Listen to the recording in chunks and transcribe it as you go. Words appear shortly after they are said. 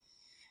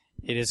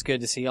It is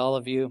good to see all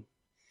of you.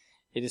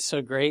 It is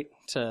so great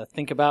to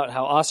think about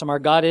how awesome our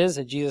God is,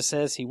 that Jesus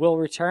says He will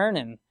return,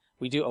 and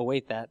we do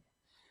await that.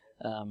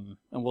 And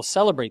we'll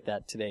celebrate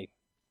that today.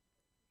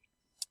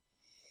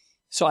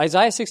 So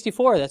Isaiah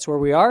 64, that's where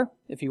we are,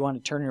 if you want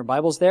to turn your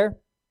Bibles there.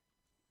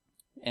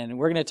 And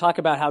we're going to talk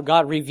about how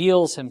God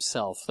reveals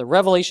Himself, the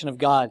revelation of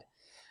God.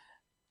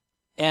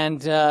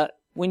 And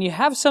when you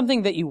have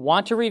something that you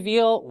want to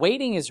reveal,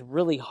 waiting is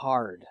really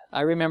hard.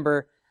 I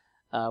remember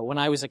when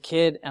I was a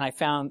kid and I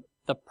found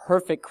the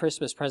perfect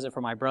Christmas present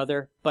for my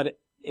brother, but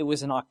it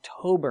was in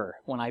October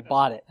when I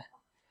bought it.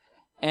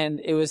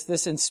 And it was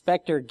this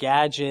Inspector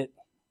Gadget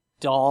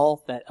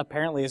doll that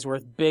apparently is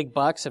worth big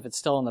bucks if it's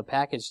still in the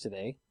package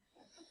today.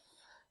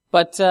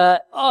 But,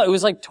 it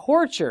was like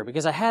torture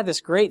because I had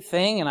this great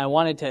thing and I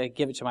wanted to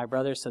give it to my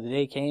brother, so the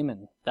day came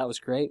and that was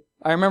great.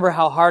 I remember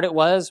how hard it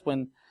was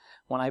when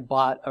I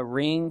bought a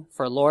ring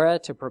for Laura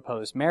to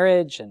propose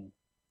marriage, and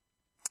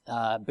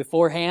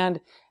beforehand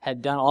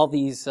had done all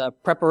these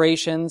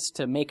preparations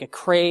to make a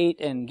crate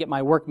and get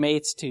my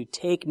workmates to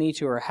take me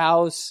to her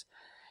house.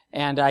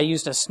 And I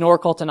used a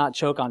snorkel to not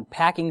choke on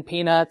packing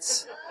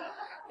peanuts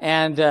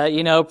and,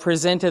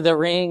 presented the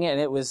ring, and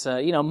it was,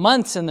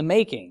 months in the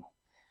making.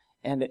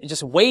 And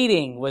just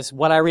waiting was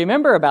what I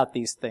remember about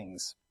these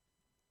things.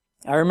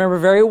 I remember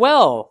very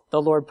well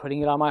the Lord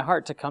putting it on my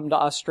heart to come to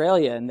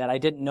Australia, and that I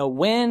didn't know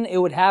when it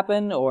would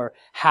happen or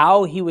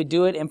how He would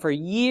do it. And for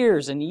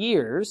years and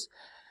years,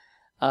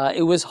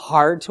 it was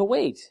hard to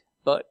wait.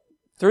 But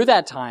through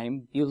that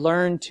time, you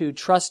learn to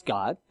trust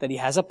God, that He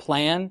has a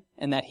plan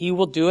and that He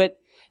will do it.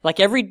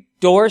 Like every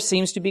door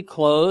seems to be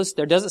closed,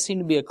 there doesn't seem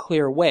to be a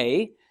clear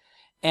way.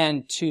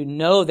 And to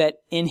know that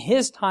in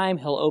His time,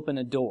 He'll open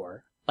a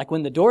door. Like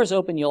when the door is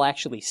open, you'll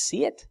actually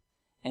see it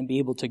and be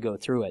able to go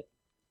through it.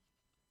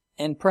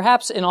 And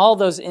perhaps in all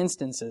those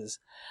instances,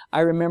 I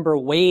remember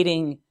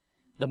waiting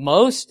the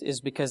most is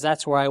because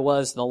that's where I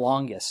was the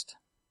longest.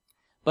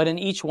 But in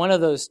each one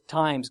of those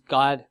times,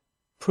 God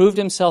proved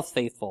Himself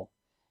faithful,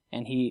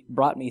 and He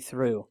brought me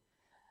through.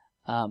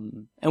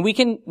 And we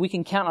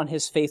can count on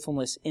His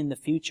faithfulness in the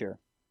future.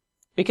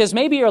 Because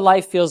maybe your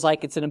life feels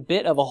like it's in a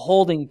bit of a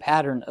holding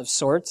pattern of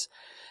sorts.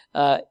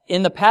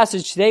 In the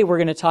passage today, we're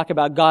going to talk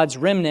about God's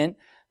remnant,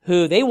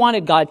 who they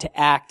wanted God to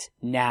act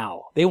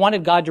now. They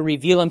wanted God to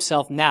reveal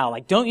Himself now.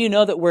 Like, don't you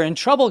know that we're in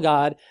trouble,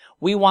 God?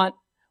 We want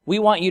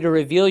you to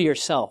reveal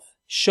yourself.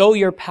 Show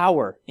your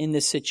power in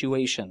this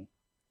situation.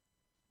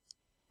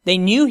 They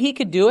knew He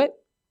could do it.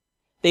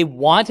 They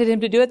wanted Him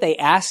to do it. They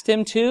asked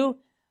Him to,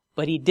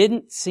 but He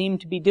didn't seem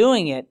to be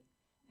doing it.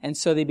 And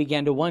so they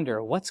began to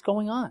wonder, what's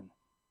going on?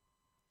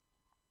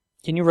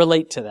 Can you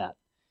relate to that?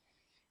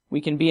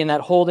 We can be in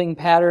that holding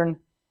pattern,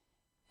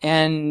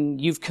 and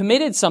you've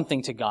committed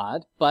something to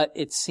God, but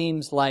it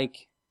seems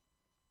like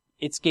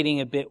it's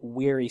getting a bit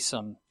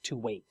wearisome to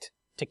wait,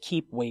 to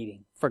keep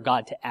waiting for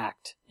God to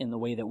act in the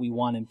way that we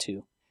want Him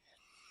to.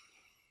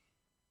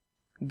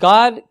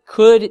 God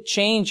could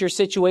change your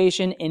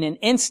situation in an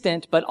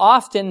instant, but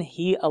often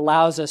He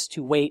allows us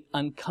to wait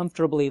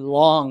uncomfortably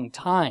long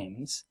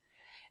times.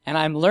 And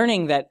I'm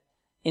learning that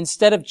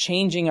instead of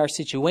changing our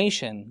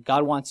situation,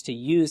 God wants to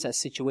use that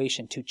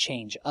situation to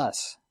change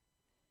us.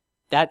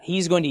 That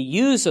He's going to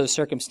use those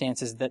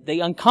circumstances, that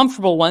the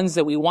uncomfortable ones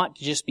that we want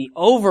to just be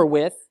over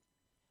with,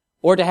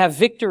 or to have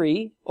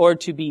victory, or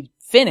to be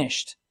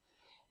finished.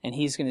 And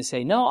He's going to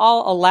say, no,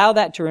 I'll allow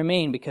that to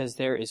remain because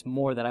there is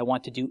more that I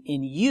want to do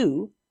in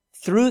you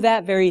through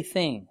that very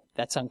thing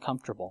that's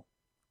uncomfortable.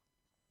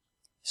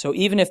 So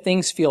even if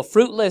things feel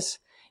fruitless,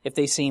 if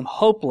they seem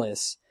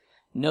hopeless,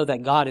 know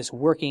that God is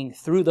working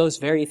through those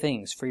very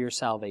things for your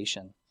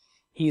salvation.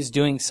 He is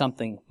doing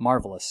something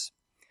marvelous.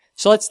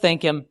 So let's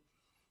thank Him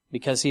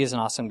because He is an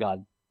awesome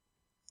God.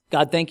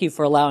 God, thank You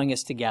for allowing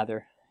us to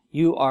gather.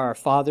 You are our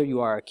Father. You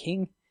are our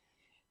King.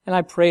 And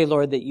I pray,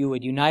 Lord, that You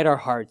would unite our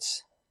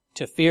hearts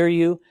to fear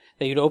You,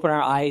 that You'd open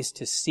our eyes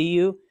to see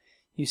You.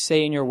 You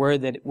say in Your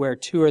word that where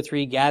 2 or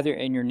 3 gather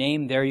in Your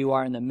name, there You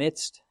are in the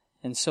midst.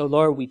 And so,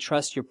 Lord, we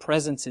trust Your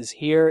presence is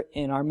here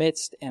in our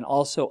midst and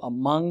also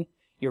among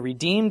You're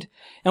redeemed.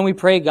 And we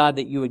pray, God,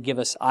 that You would give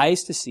us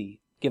eyes to see,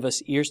 give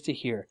us ears to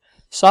hear.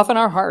 Soften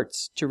our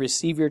hearts to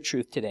receive Your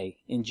truth today.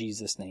 In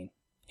Jesus' name,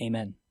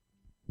 amen.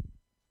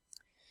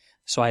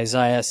 So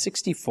Isaiah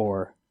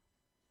 64,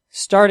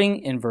 starting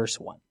in verse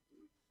 1.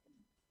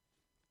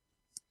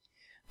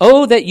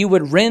 Oh, that You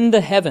would rend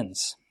the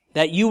heavens,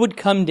 that You would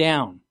come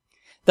down,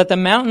 that the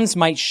mountains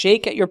might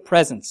shake at Your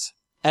presence,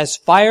 as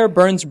fire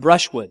burns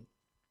brushwood,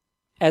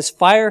 as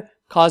fire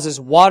causes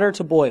water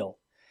to boil,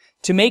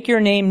 to make Your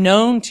name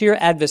known to Your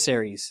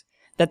adversaries,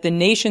 that the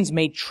nations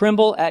may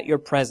tremble at Your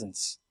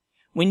presence.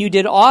 When You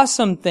did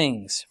awesome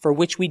things for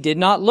which we did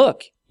not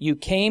look, You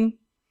came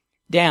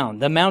down.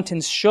 The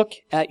mountains shook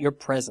at Your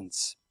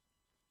presence.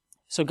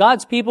 So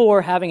God's people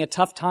were having a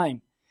tough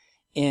time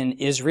in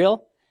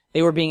Israel.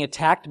 They were being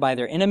attacked by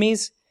their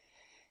enemies.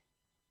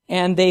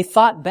 And they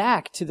thought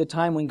back to the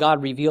time when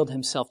God revealed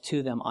Himself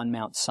to them on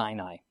Mount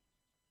Sinai.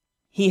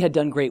 He had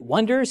done great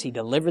wonders. He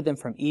delivered them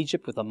from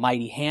Egypt with a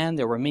mighty hand.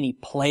 There were many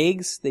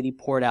plagues that he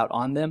poured out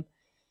on them.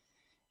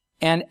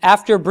 And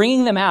after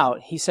bringing them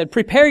out, he said,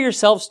 prepare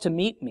yourselves to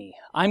meet me.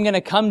 I'm going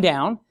to come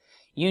down.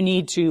 You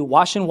need to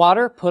wash in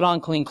water, put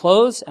on clean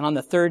clothes, and on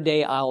the third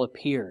day I'll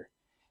appear.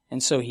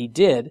 And so he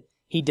did.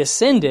 He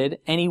descended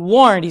and he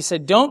warned. He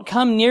said, don't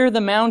come near the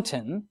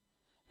mountain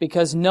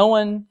because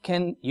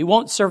you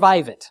won't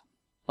survive it.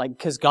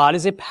 Because God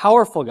is a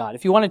powerful God.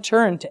 If you want to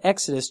turn to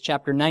Exodus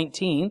chapter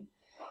 19,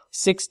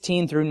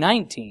 16 through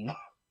 19,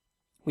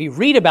 we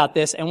read about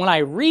this, and when I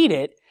read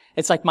it,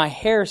 it's like my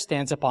hair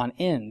stands up on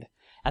end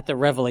at the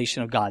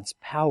revelation of God's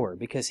power,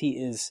 because He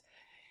is,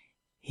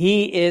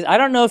 I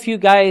don't know if you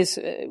guys,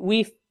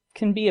 we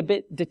can be a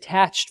bit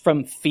detached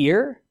from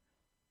fear,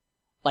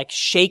 like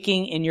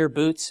shaking in your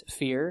boots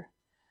fear,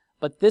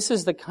 but this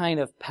is the kind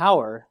of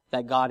power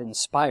that God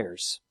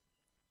inspires.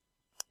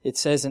 It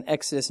says in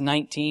Exodus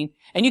 19,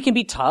 and you can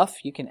be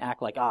tough, you can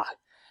act like,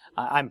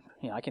 I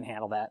can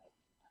handle that.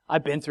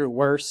 I've been through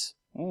worse.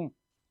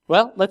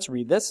 Well, let's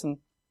read this and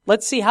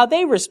let's see how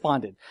they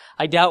responded.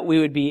 I doubt we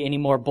would be any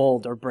more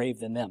bold or brave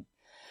than them.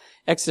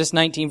 Exodus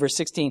 19, verse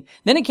 16.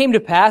 Then it came to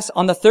pass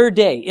on the third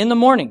day in the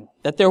morning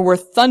that there were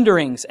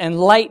thunderings and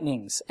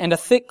lightnings and a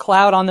thick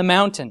cloud on the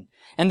mountain,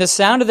 and the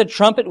sound of the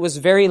trumpet was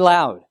very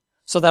loud,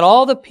 so that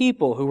all the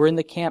people who were in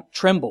the camp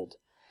trembled.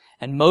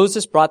 And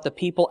Moses brought the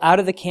people out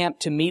of the camp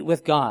to meet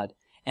with God,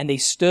 and they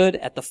stood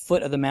at the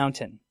foot of the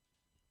mountain.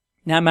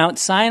 Now Mount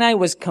Sinai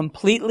was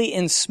completely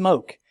in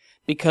smoke,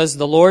 because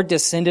the Lord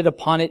descended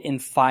upon it in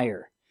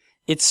fire.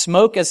 Its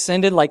smoke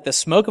ascended like the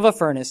smoke of a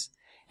furnace,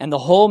 and the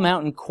whole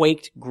mountain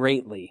quaked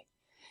greatly.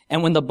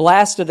 And when the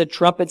blast of the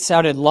trumpet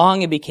sounded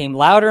long and became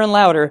louder and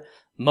louder,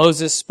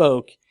 Moses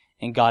spoke,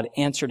 and God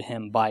answered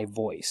him by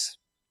voice.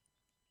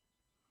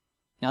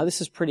 Now this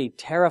is pretty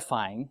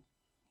terrifying.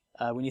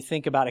 When you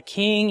think about a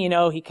king,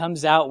 he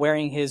comes out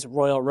wearing his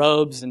royal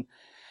robes and,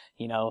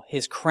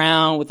 his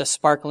crown with a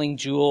sparkling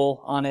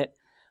jewel on it.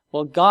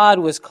 Well, God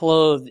was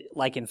clothed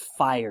like in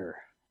fire,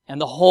 and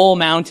the whole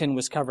mountain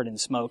was covered in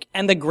smoke,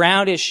 and the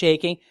ground is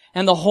shaking,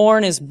 and the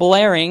horn is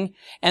blaring,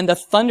 and the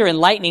thunder and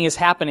lightning is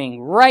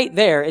happening right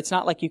there. It's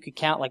not like you could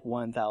count like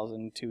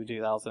 1,000,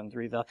 2,000,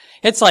 3,000.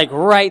 It's like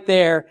right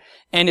there,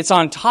 and it's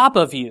on top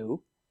of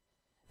you.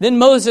 Then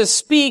Moses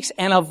speaks,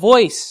 and a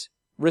voice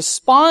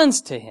responds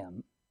to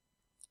him.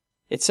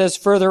 It says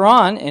further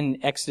on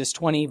in Exodus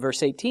 20,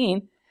 verse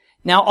 18,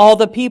 now all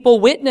the people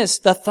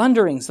witnessed the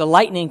thunderings, the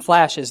lightning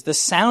flashes, the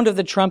sound of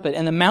the trumpet,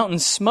 and the mountain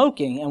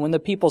smoking. And when the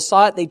people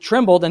saw it, they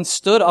trembled and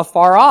stood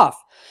afar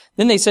off.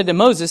 Then they said to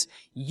Moses,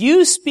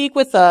 you speak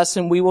with us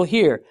and we will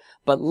hear,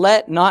 but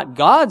let not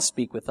God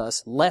speak with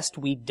us, lest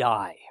we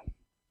die.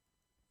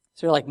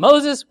 So they're like,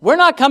 Moses, we're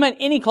not coming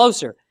any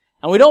closer.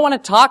 And we don't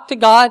want to talk to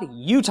God.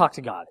 You talk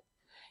to God.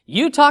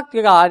 You talk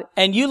to God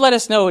and you let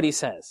us know what He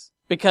says,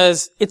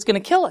 because it's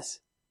going to kill us.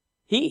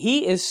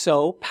 He is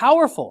so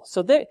powerful.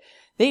 So they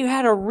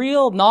had a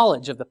real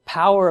knowledge of the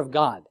power of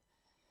God.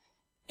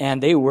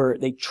 And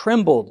they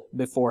trembled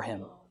before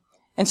Him.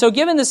 And so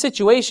given the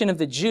situation of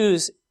the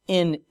Jews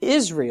in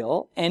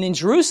Israel and in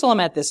Jerusalem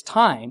at this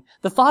time,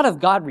 the thought of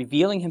God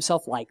revealing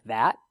Himself like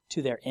that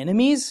to their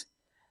enemies,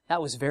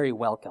 that was very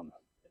welcome.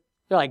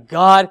 They're like,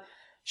 God,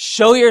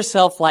 show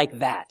yourself like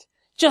that.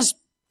 Just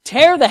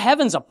tear the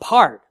heavens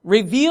apart.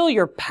 Reveal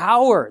your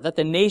power that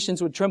the nations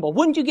would tremble.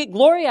 Wouldn't you get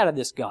glory out of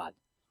this, God?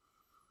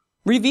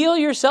 Reveal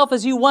yourself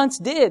as you once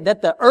did,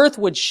 that the earth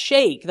would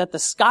shake, that the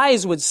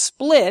skies would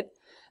split,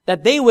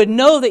 that they would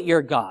know that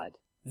you're God.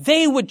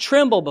 They would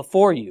tremble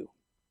before you.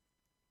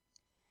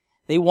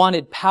 They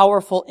wanted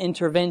powerful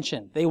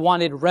intervention. They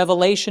wanted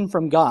revelation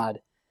from God.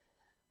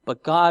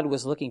 But God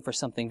was looking for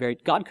something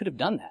God could have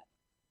done that.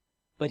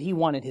 But He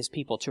wanted His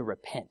people to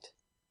repent.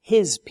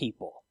 His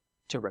people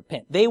to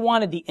repent. They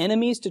wanted the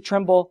enemies to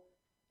tremble.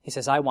 He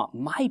says, I want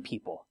my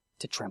people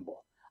to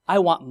tremble. I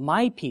want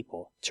my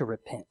people to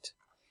repent.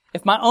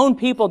 If my own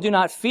people do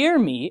not fear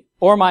me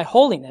or my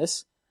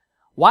holiness,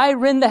 why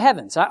rend the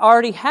heavens? I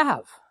already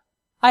have.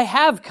 I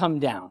have come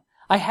down.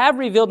 I have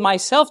revealed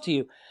myself to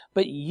you,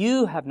 but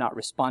you have not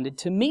responded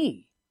to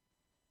me.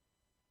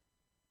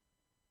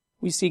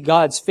 We see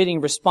God's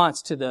fitting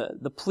response to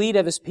the plea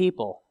of His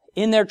people.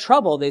 In their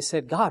trouble, they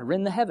said, God,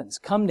 rend the heavens,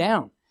 come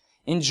down.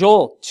 In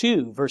Joel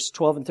 2, verse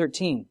 12 and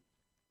 13,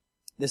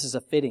 this is a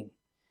fitting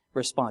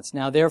response.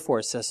 Now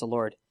therefore, says the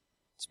Lord,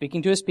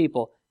 speaking to His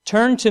people,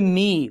 turn to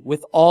me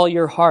with all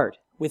your heart,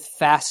 with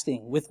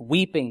fasting, with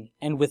weeping,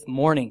 and with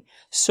mourning.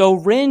 So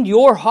rend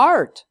your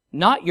heart,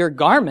 not your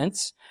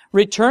garments.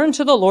 Return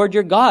to the Lord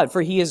your God,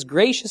 for He is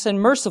gracious and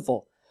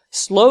merciful,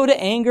 slow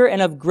to anger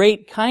and of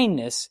great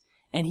kindness,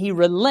 and He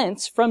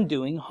relents from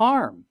doing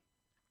harm.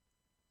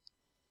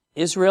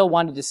 Israel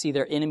wanted to see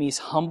their enemies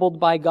humbled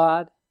by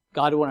God.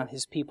 God wanted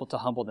His people to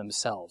humble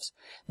themselves.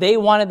 They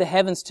wanted the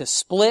heavens to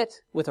split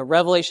with a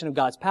revelation of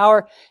God's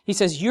power. He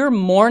says, you're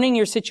mourning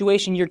your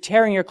situation, you're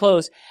tearing your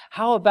clothes.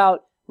 How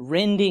about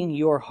rending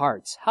your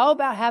hearts? How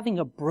about having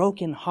a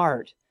broken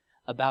heart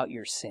about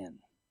your sin?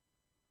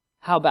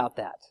 How about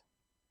that?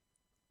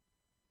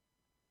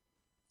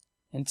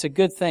 And it's a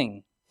good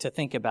thing to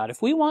think about.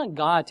 If we want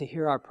God to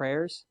hear our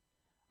prayers,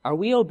 are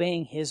we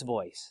obeying His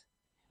voice?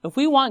 If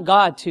we want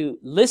God to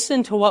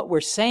listen to what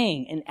we're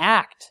saying and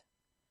act,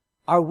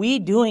 are we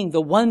doing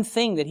the one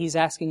thing that He's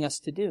asking us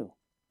to do?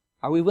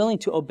 Are we willing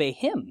to obey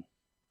Him?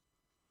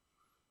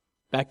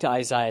 Back to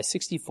Isaiah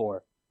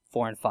 64,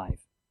 4 and 5.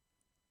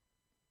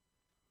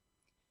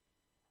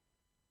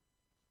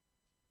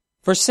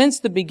 For since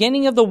the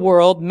beginning of the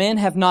world, men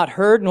have not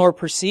heard nor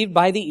perceived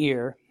by the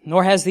ear,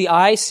 nor has the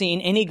eye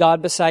seen any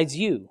God besides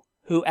you,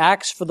 who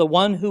acts for the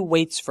one who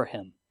waits for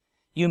Him.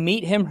 You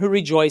meet Him who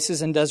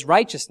rejoices and does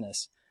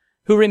righteousness,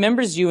 who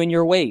remembers you in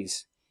your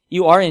ways.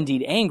 You are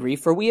indeed angry,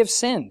 for we have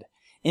sinned.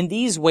 In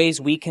these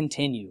ways we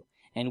continue,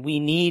 and we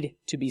need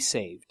to be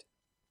saved.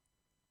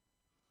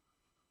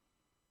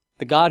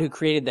 The God who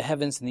created the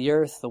heavens and the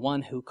earth, the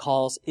one who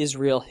calls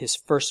Israel His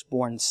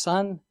firstborn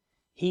son,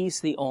 He's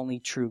the only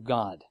true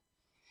God.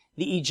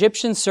 The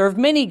Egyptians served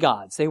many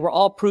gods. They were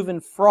all proven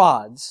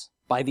frauds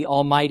by the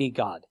Almighty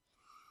God.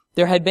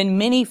 There had been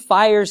many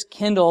fires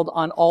kindled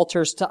on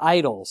altars to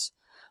idols,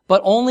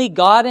 but only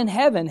God in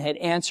heaven had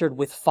answered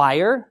with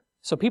fire.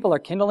 So people are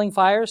kindling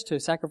fires to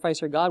sacrifice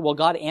their God. Well,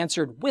 God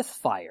answered with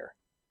fire,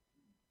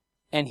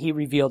 and He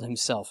revealed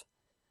Himself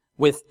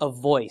with a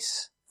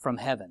voice from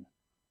heaven.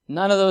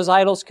 None of those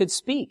idols could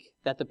speak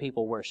that the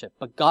people worshiped,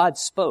 but God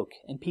spoke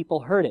and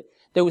people heard it.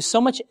 There was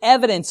so much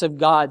evidence of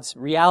God's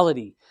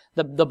reality.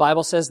 The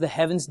Bible says the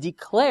heavens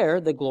declare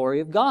the glory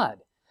of God.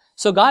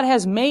 So God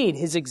has made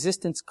His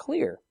existence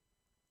clear.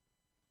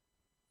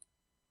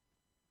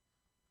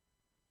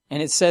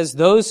 And it says,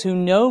 those who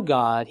know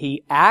God,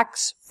 He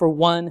acts for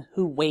one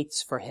who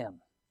waits for Him.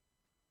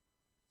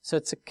 So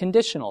it's a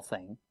conditional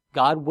thing.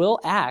 God will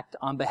act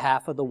on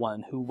behalf of the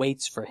one who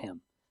waits for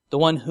Him, the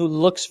one who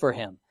looks for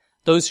Him,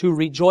 those who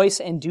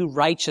rejoice and do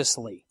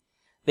righteously.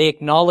 They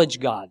acknowledge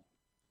God.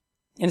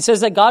 And it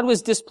says that God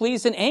was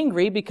displeased and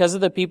angry because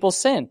of the people's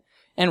sin,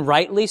 and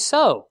rightly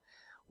so.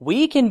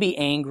 We can be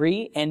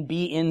angry and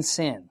be in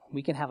sin.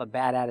 We can have a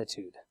bad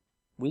attitude.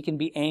 We can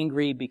be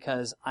angry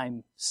because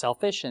I'm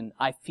selfish and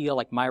I feel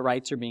like my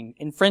rights are being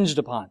infringed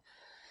upon.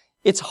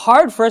 It's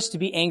hard for us to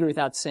be angry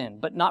without sin,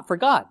 but not for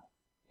God,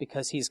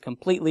 because He's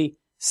completely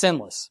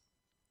sinless.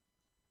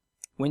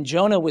 When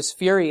Jonah was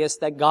furious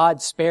that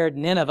God spared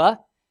Nineveh,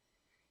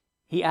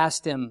 he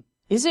asked him,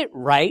 "Is it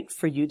right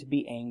for you to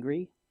be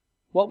angry?"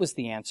 What was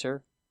the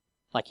answer?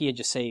 Like he had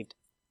just saved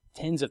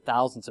tens of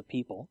thousands of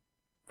people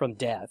from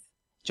death.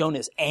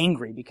 Jonah's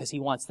angry because he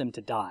wants them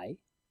to die.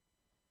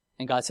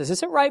 And God says,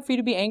 "Is it right for you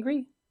to be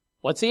angry?"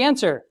 What's the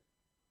answer?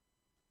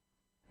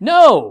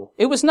 No,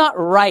 it was not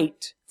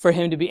right for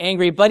him to be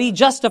angry, but he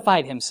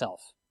justified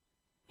himself.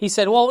 He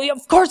said, "Well,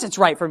 of course it's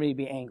right for me to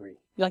be angry."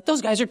 You're like,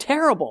 "Those guys are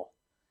terrible.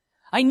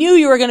 I knew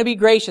you were going to be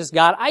gracious,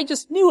 God. I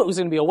just knew it was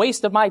going to be a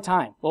waste of my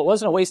time." Well, it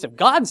wasn't a waste of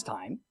God's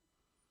time.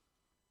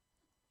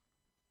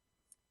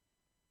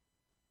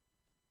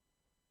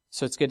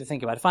 So it's good to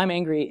think about. If I'm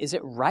angry, is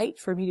it right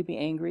for me to be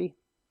angry?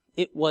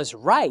 It was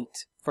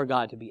right for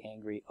God to be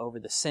angry over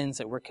the sins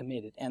that were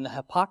committed and the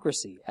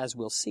hypocrisy, as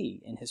we'll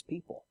see, in His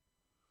people.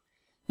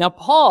 Now,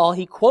 Paul,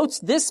 he quotes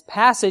this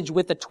passage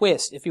with a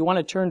twist. If you want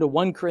to turn to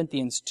 1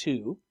 Corinthians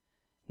 2,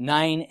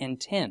 9 and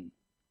 10.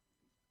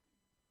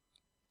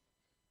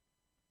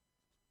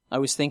 I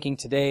was thinking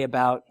today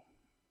about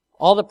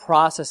all the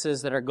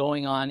processes that are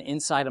going on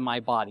inside of my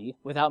body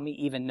without me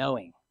even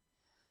knowing.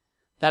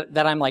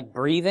 That I'm like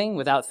breathing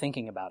without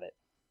thinking about it.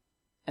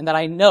 And that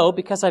I know,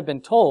 because I've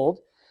been told,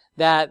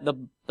 that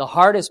the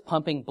heart is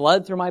pumping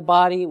blood through my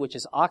body, which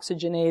is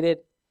oxygenated.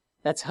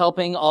 That's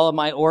helping all of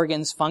my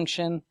organs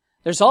function.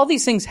 There's all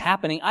these things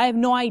happening. I have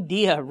no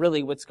idea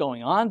really what's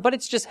going on, but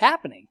it's just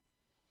happening.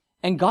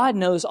 And God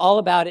knows all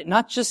about it,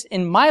 not just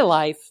in my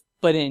life,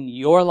 but in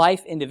your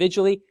life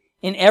individually,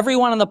 in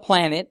everyone on the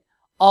planet,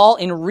 all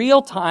in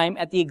real time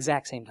at the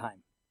exact same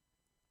time.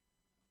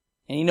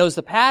 And He knows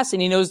the past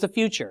and He knows the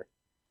future.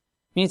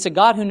 I mean, it's a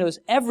God who knows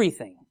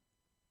everything.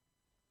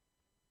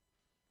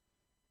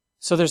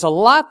 So there's a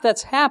lot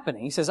that's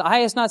happening. He says, "Eye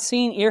has not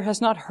seen, ear has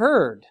not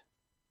heard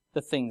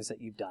the things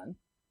that you've done."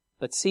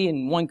 But see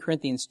in 1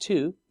 Corinthians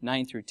 2,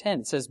 9 through 10,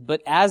 it says,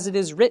 "But as it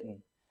is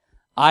written,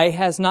 eye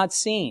has not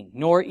seen,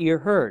 nor ear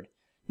heard,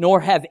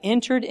 nor have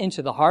entered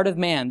into the heart of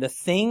man the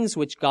things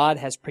which God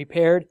has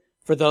prepared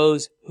for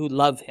those who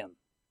love Him.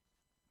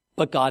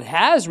 But God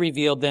has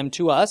revealed them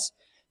to us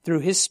through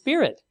His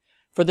Spirit.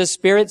 For the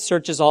Spirit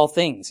searches all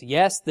things,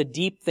 yes, the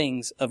deep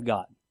things of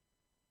God."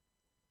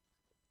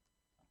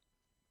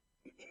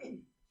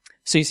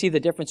 So you see the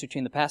difference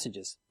between the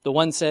passages. The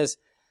one says,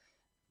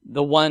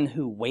 the one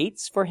who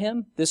waits for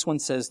Him. This one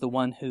says, the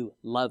one who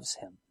loves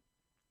Him.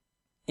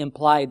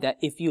 Implied that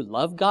if you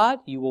love God,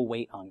 you will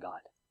wait on God.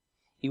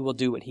 You will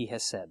do what He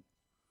has said.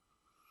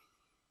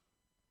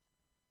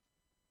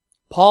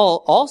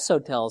 Paul also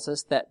tells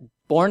us that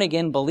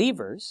born-again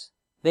believers,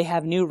 they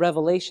have new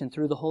revelation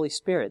through the Holy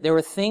Spirit. There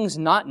were things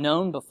not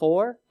known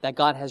before that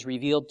God has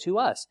revealed to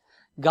us.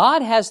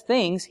 God has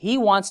things He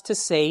wants to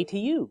say to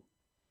you.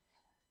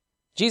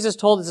 Jesus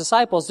told his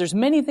disciples, there's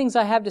many things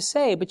I have to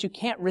say, but you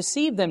can't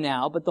receive them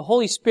now. But the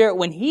Holy Spirit,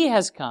 when He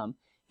has come,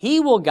 He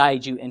will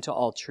guide you into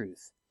all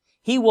truth.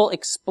 He will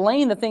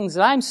explain the things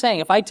that I'm saying.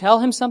 If I tell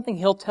Him something,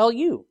 He'll tell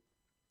you.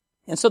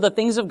 And so the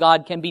things of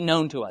God can be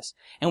known to us.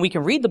 And we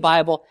can read the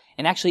Bible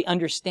and actually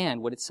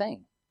understand what it's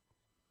saying,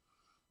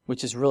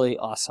 which is really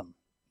awesome.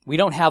 We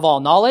don't have all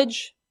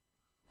knowledge,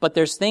 but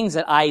there's things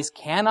that eyes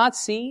cannot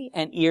see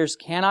and ears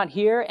cannot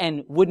hear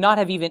and would not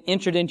have even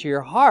entered into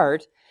your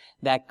heart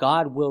that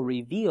God will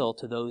reveal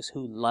to those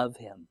who love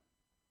Him.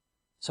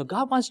 So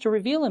God wants to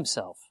reveal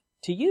Himself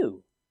to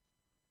you.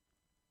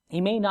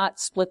 He may not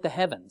split the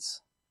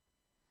heavens,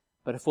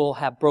 but if we'll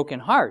have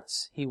broken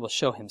hearts, He will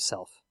show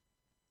Himself.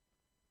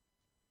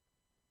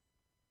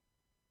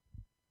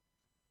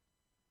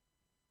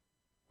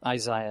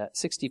 Isaiah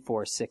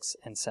 64, 6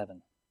 and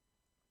 7.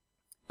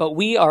 But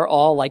we are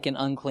all like an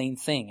unclean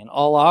thing, and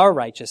all our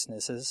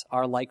righteousnesses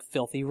are like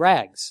filthy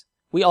rags.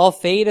 We all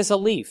fade as a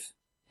leaf,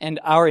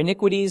 and our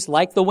iniquities,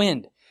 like the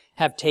wind,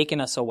 have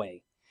taken us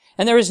away.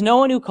 And there is no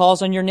one who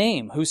calls on your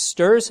name, who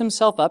stirs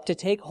himself up to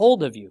take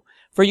hold of you.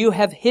 For you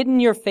have hidden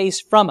your face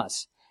from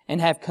us,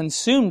 and have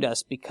consumed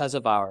us because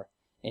of our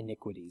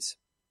iniquities.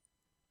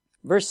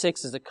 Verse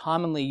 6 is a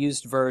commonly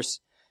used verse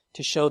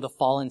to show the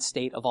fallen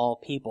state of all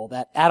people,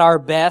 that at our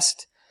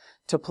best,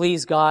 to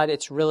please God,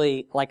 it's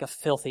really like a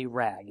filthy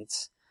rag.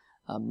 It's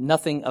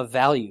nothing of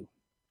value.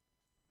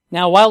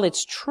 Now, while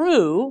it's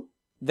true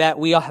that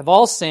we have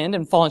all sinned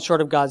and fallen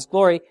short of God's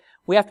glory,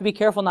 we have to be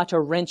careful not to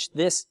wrench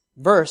this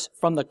verse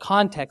from the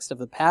context of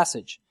the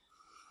passage.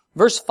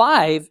 Verse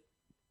 5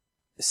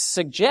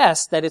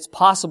 suggests that it's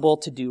possible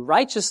to do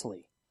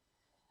righteously.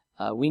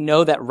 We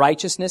know that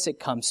righteousness, it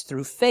comes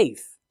through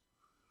faith.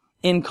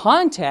 In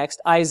context,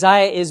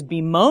 Isaiah is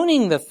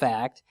bemoaning the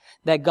fact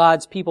that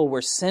God's people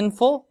were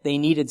sinful, they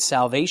needed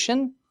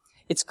salvation.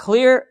 It's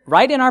clear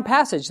right in our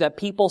passage that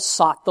people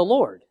sought the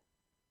Lord.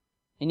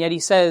 And yet he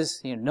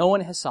says, no one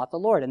has sought the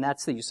Lord, and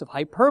that's the use of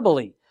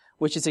hyperbole,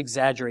 which is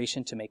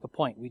exaggeration to make a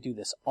point. We do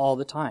this all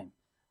the time.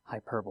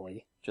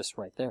 Hyperbole, just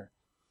right there.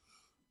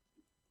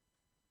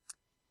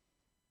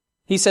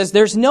 He says,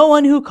 there's no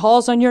one who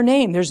calls on your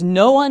name. There's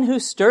no one who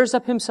stirs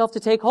up himself to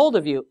take hold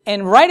of you.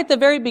 And right at the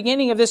very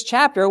beginning of this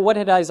chapter, what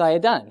had Isaiah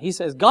done? He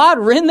says, God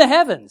rend the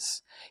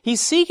heavens.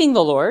 He's seeking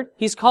the Lord.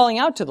 He's calling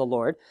out to the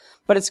Lord.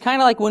 But it's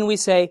kind of like when we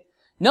say,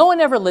 no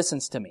one ever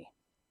listens to me.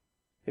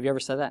 Have you ever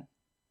said that?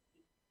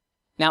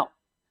 Now,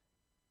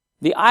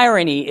 the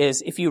irony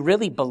is, if you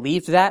really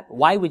believed that,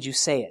 why would you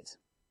say it?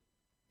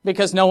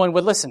 Because no one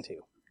would listen to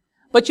you.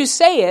 But you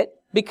say it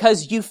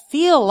because you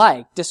feel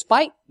like,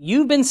 despite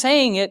you've been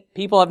saying it,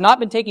 people have not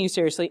been taking you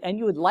seriously, and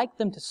you would like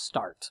them to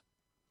start.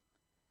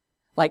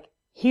 Like,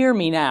 hear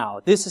me now.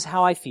 This is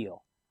how I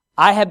feel.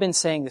 I have been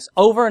saying this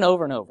over and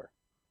over and over,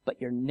 but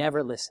you're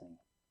never listening.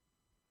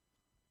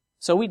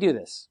 So we do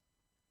this.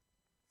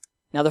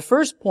 Now, the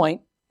first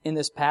point in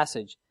this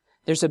passage,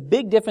 there's a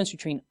big difference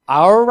between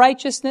our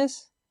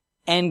righteousness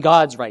and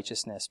God's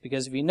righteousness.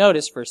 Because if you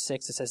notice, verse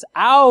 6, it says,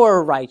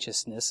 our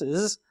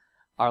righteousnesses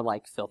are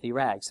like filthy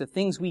rags. The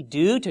things we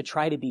do to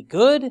try to be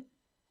good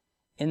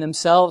in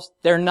themselves,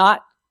 they're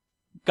not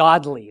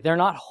godly. They're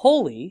not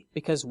holy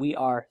because we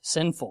are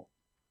sinful.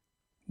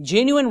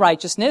 Genuine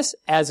righteousness,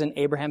 as in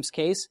Abraham's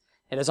case,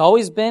 it has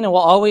always been and will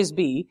always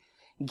be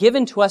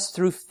given to us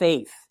through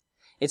faith.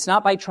 It's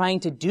not by trying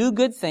to do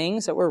good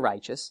things that we're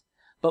righteous,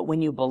 but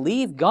when you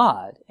believe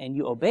God and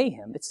you obey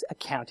Him, it's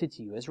accounted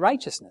to you as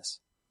righteousness.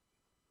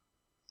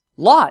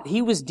 Lot,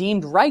 he was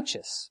deemed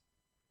righteous.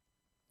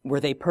 Were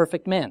they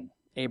perfect men,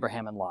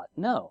 Abraham and Lot?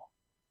 No.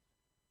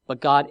 But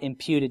God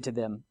imputed to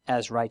them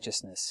as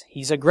righteousness.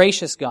 He's a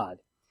gracious God.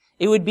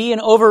 It would be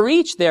an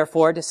overreach,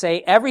 therefore, to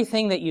say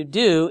everything that you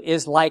do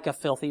is like a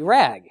filthy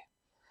rag.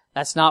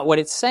 That's not what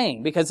it's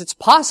saying, because it's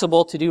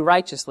possible to do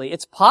righteously.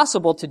 It's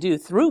possible to do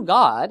through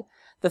God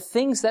the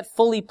things that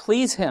fully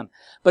please Him.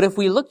 But if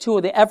we look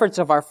to the efforts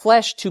of our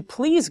flesh to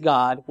please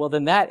God, well,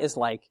 then that is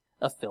like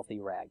a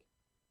filthy rag.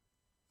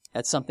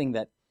 That's something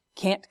that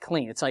can't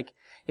clean. It's like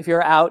if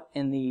you're out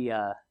in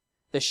the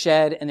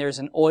shed and there's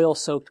an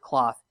oil-soaked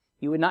cloth,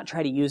 you would not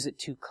try to use it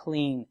to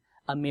clean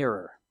a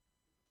mirror.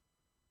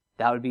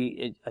 That would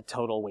be a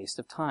total waste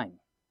of time.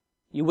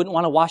 You wouldn't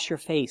want to wash your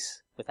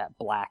face with that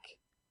black,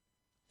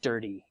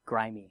 dirty,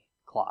 grimy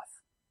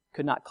cloth.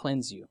 Could not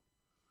cleanse you.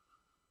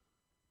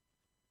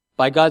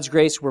 By God's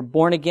grace, we're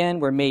born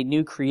again. We're made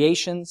new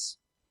creations.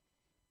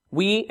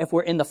 If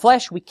we're in the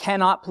flesh, we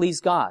cannot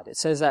please God. It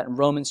says that in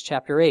Romans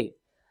chapter 8.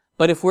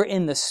 But if we're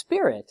in the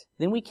Spirit,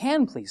 then we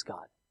can please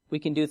God. We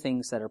can do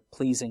things that are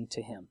pleasing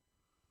to Him.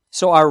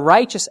 So our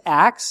righteous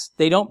acts,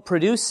 they don't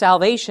produce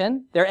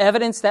salvation. They're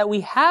evidence that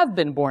we have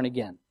been born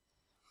again.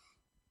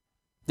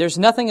 There's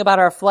nothing about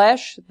our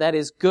flesh that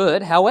is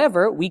good.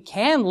 However, we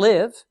can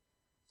live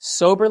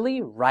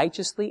soberly,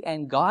 righteously,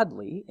 and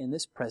godly in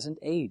this present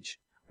age.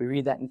 We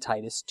read that in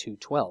Titus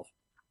 2:12.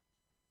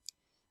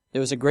 There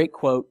was a great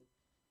quote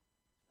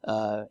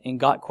in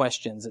Got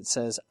Questions, it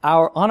says,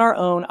 on our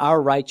own,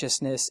 our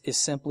righteousness is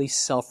simply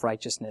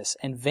self-righteousness,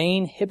 and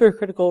vain,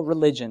 hypocritical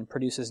religion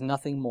produces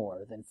nothing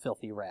more than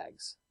filthy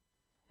rags.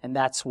 And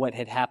that's what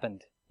had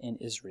happened in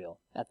Israel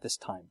at this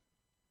time.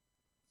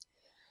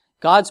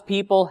 God's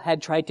people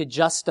had tried to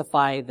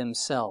justify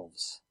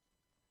themselves.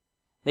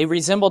 They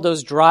resembled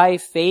those dry,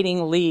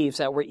 fading leaves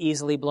that were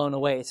easily blown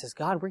away. It says,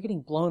 God, we're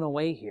getting blown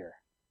away here.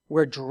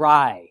 We're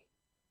dry.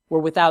 We're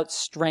without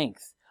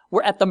strength.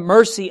 We're at the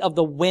mercy of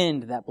the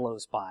wind that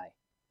blows by.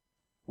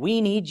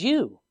 We need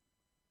you.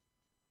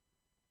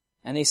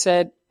 And they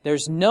said,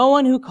 there's no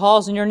one who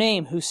calls in your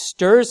name who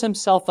stirs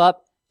himself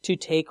up to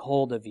take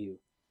hold of you.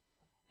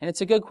 And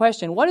it's a good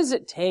question. What does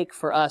it take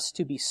for us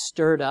to be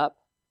stirred up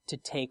to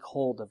take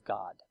hold of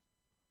God?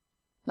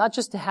 Not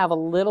just to have a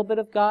little bit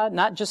of God,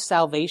 not just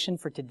salvation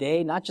for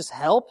today, not just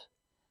help,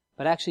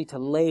 but actually to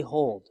lay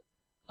hold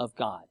of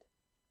God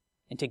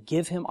and to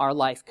give Him our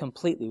life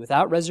completely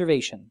without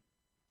reservation.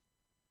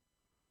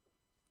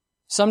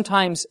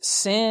 Sometimes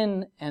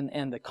sin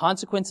and the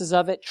consequences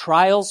of it,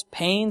 trials,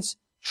 pains,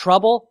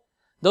 trouble,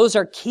 those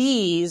are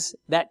keys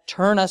that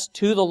turn us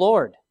to the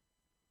Lord.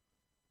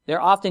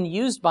 They're often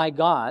used by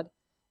God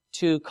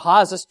to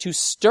cause us, to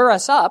stir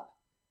us up,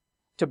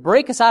 to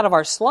break us out of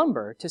our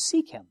slumber, to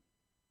seek Him.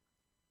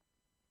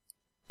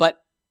 But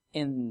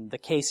in the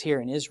case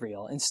here in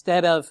Israel,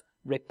 instead of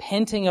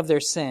repenting of their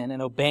sin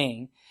and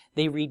obeying,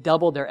 they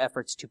redoubled their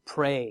efforts to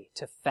pray,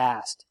 to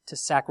fast, to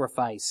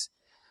sacrifice.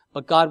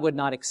 But God would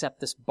not accept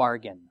this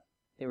bargain.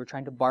 They were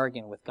trying to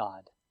bargain with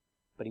God,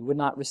 but He would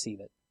not receive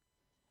it.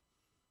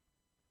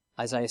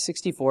 Isaiah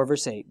 64,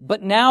 verse 8.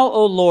 But now,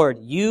 O Lord,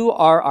 you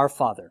are our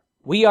Father.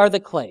 We are the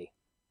clay,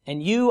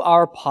 and you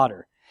our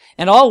potter,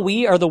 and all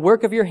we are the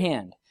work of your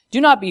hand. Do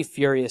not be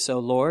furious, O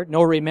Lord,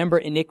 nor remember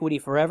iniquity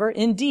forever.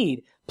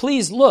 Indeed,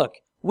 please look,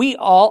 we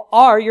all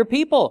are your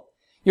people.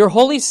 Your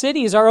holy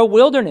cities are a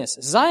wilderness.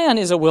 Zion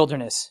is a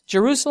wilderness.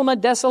 Jerusalem a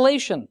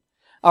desolation.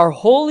 Our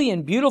holy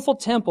and beautiful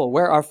temple,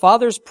 where our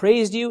fathers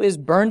praised you, is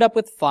burned up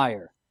with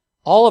fire.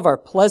 All of our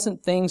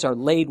pleasant things are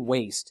laid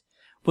waste.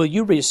 Will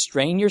you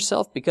restrain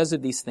yourself because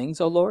of these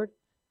things, O Lord?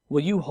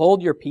 Will you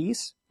hold your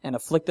peace and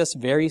afflict us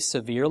very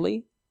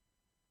severely?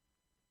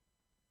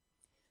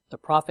 The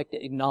prophet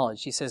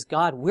acknowledged, he says,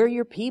 God, we're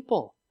your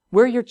people.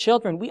 We're your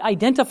children. We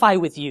identify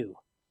with you.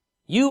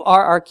 You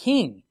are our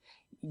king.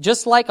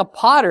 Just like a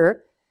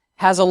potter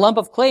has a lump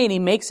of clay and he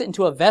makes it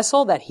into a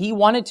vessel that he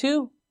wanted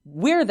to,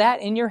 we're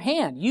that in your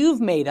hand. You've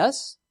made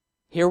us.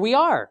 Here we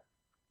are.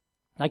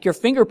 Like your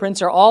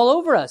fingerprints are all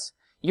over us.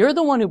 You're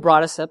the one who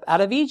brought us up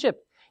out of Egypt.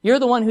 You're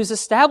the one who's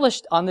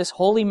established on this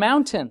holy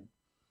mountain.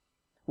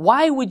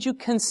 Why would you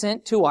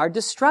consent to our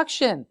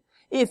destruction?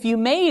 If you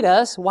made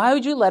us, why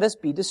would you let us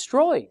be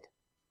destroyed?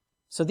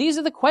 So these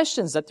are the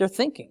questions that they're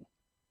thinking.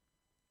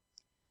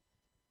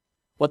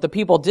 What the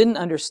people didn't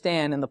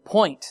understand, and the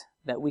point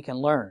that we can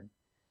learn,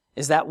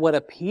 is that what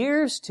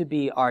appears to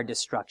be our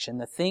destruction,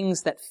 the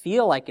things that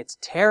feel like it's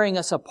tearing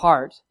us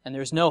apart and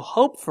there's no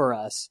hope for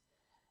us,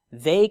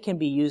 they can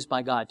be used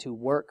by God to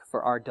work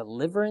for our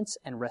deliverance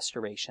and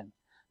restoration.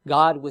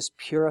 God was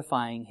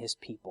purifying His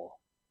people.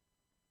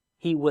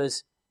 He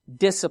was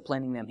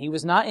disciplining them. He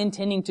was not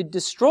intending to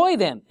destroy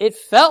them. It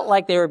felt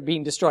like they were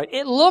being destroyed.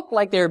 It looked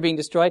like they were being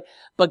destroyed,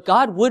 but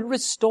God would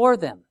restore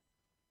them.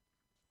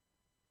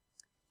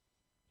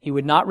 He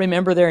would not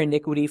remember their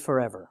iniquity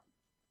forever.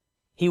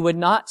 He would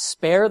not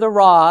spare the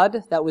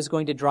rod that was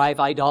going to drive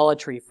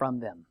idolatry from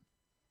them.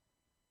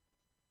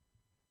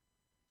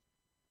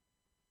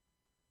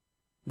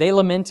 They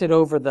lamented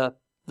over the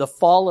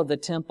fall of the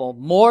temple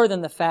more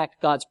than the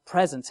fact God's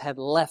presence had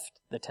left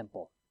the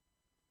temple.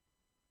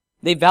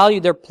 They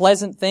valued their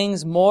pleasant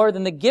things more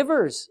than the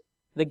giver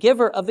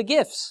of the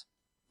gifts,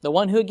 the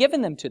one who had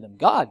given them to them,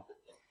 God.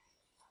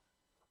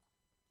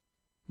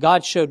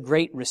 God showed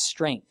great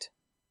restraint.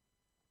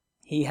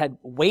 He had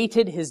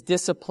weighted His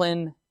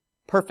discipline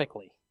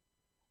perfectly.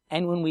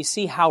 And when we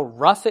see how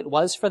rough it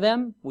was for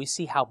them, we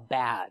see how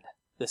bad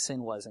the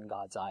sin was in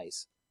God's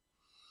eyes.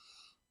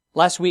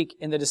 Last week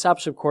in the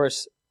discipleship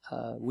course,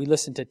 we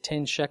listened to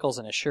 10 Shekels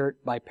and a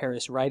Shirt by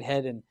Paris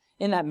Whitehead, and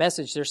in that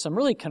message there's some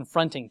really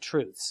confronting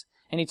truths.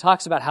 And he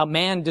talks about how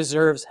man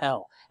deserves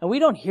hell. And we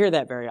don't hear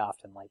that very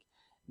often, like,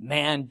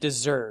 man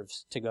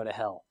deserves to go to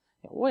hell.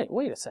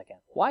 Wait a second.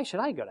 Why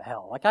should I go to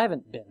hell? Like, I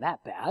haven't been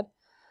that bad.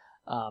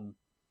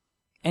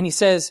 And he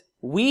says,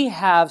 we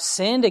have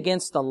sinned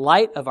against the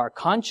light of our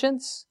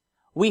conscience.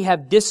 We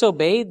have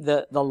disobeyed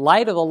the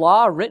light of the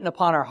law written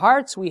upon our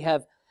hearts. We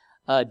have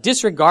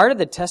disregarded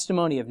the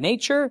testimony of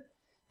nature.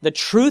 The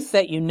truth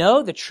that you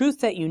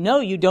know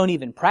you don't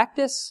even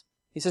practice.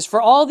 He says, for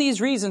all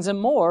these reasons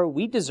and more,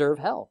 we deserve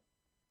hell.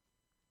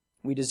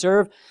 We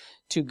deserve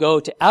to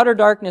go to outer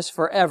darkness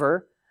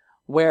forever,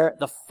 where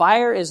the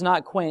fire is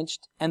not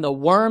quenched and the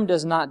worm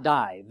does not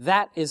die.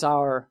 That is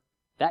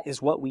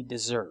what we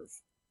deserve.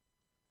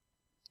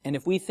 And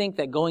if we think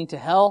that going to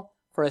hell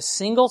for a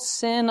single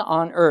sin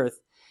on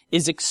earth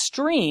is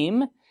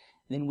extreme,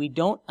 then we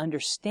don't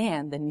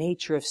understand the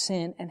nature of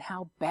sin and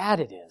how bad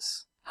it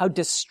is, how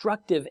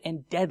destructive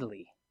and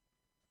deadly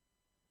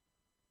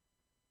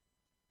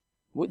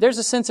There's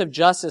a sense of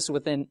justice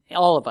within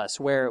all of us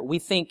where we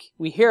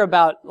hear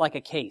about like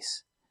a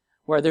case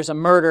where there's a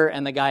murder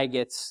and the guy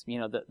gets,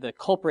 the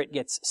culprit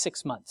gets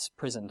 6 months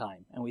prison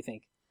time. And we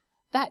think,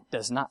 that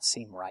does not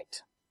seem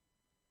right.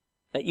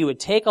 That you would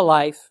take a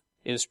life,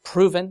 it was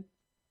proven,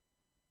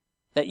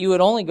 that you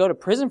would only go to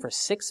prison for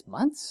 6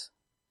 months?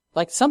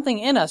 Like something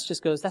in us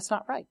just goes, that's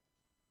not right.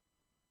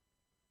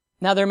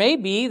 Now there may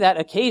be that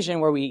occasion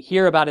where we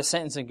hear about a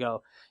sentence and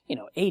go,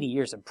 80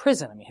 years in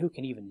prison. I mean, who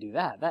can even do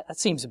that? That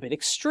seems a bit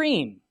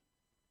extreme,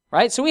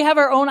 right? So we have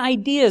our own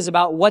ideas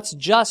about what's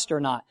just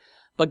or not.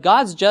 But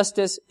God's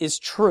justice is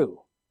true.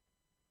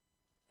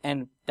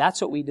 And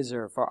that's what we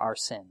deserve for our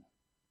sin.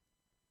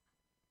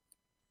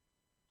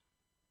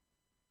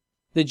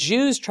 The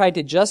Jews tried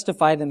to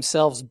justify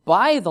themselves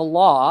by the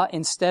law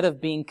instead of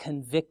being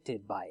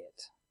convicted by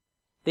it.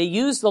 They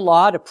used the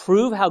law to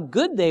prove how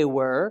good they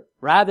were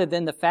rather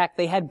than the fact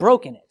they had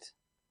broken it.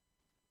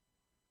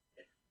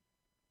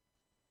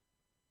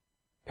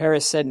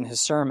 Paris said in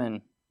his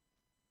sermon,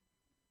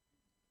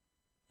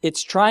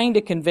 it's trying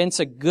to convince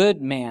a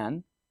good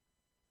man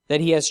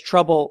that he has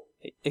trouble,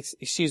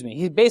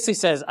 he basically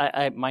says,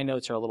 my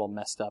notes are a little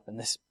messed up in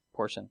this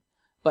portion,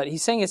 but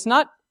he's saying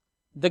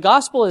the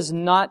gospel is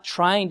not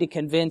trying to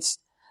convince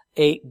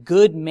a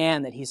good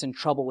man that he's in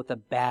trouble with a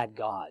bad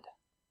God,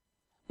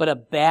 but a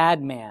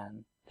bad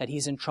man that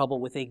he's in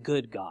trouble with a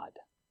good God.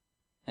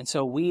 And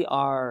so we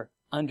are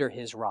under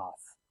his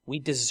wrath. We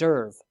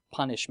deserve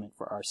punishment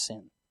for our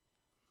sin.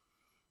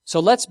 So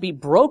let's be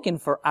broken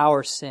for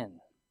our sin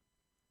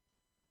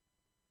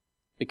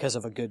because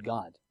of a good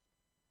God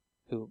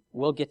who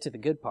will get to the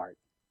good part,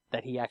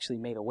 that he actually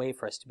made a way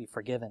for us to be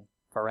forgiven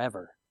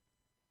forever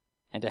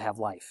and to have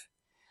life.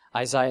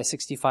 Isaiah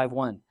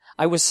 65:1.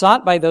 I was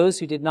sought by those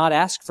who did not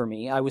ask for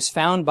me. I was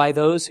found by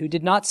those who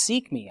did not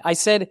seek me. I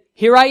said,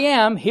 here I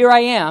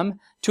am,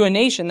 to a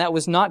nation that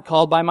was not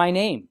called by my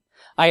name.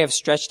 I have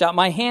stretched out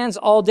my hands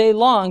all day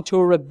long to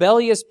a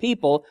rebellious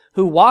people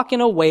who walk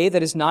in a way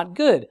that is not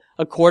good,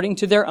 according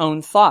to their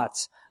own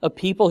thoughts. A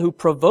people who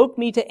provoke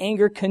me to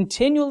anger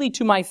continually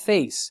to my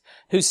face,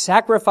 who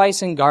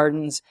sacrifice in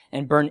gardens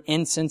and burn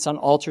incense on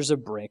altars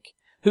of brick,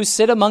 who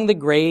sit among the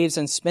graves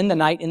and spend the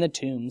night in the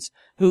tombs,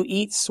 who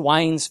eat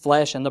swine's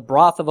flesh and the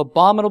broth of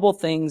abominable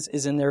things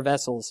is in their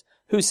vessels,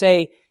 who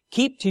say,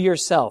 keep to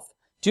yourself,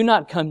 do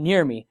not come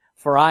near me,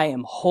 for I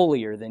am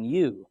holier than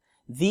you.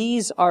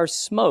 These are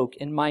smoke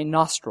in my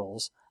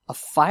nostrils, a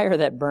fire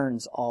that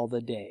burns all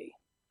the day.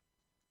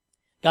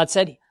 God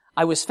said,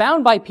 I was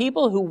found by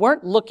people who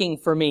weren't looking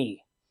for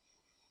me.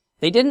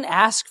 They didn't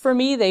ask for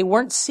me. They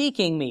weren't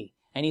seeking me.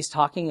 And he's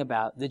talking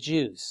about the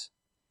Jews,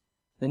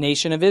 the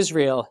nation of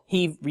Israel.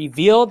 He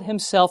revealed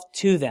himself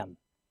to them.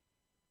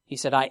 He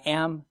said, I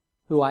am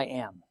who I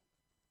am.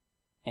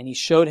 And he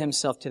showed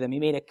himself to them. He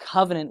made a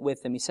covenant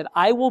with them. He said,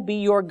 I will be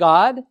your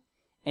God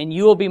and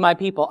you will be my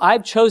people.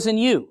 I've chosen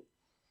you.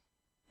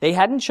 They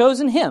hadn't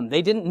chosen him.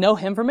 They didn't know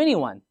him from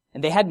anyone.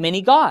 And they had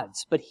many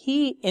gods. But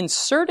he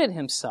inserted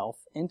himself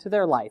into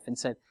their life and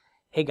said,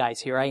 hey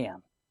guys, here I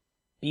am.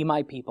 Be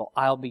my people.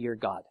 I'll be your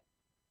God.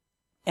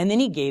 And then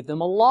he gave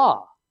them a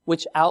law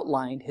which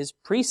outlined his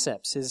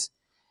precepts.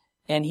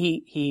 And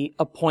he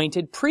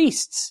appointed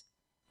priests.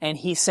 And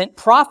he sent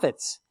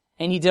prophets.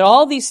 And he did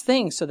all these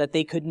things so that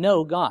they could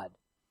know God.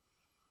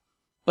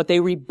 But they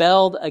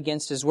rebelled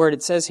against his word.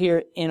 It says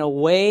here, in a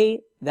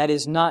way that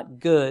is not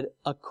good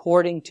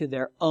according to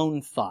their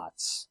own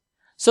thoughts.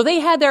 So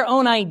they had their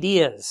own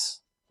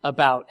ideas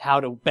about how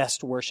to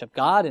best worship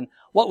God and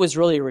what was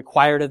really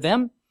required of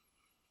them.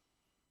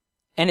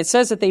 And it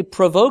says that they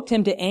provoked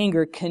him to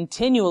anger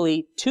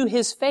continually to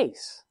his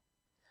face.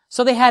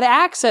 So they had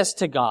access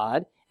to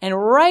God, and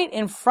right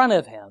in front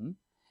of him,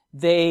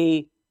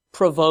 they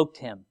provoked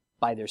him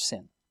by their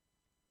sin.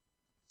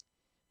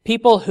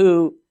 People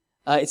who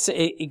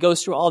it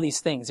goes through all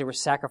these things. They were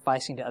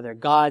sacrificing to other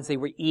gods. They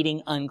were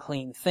eating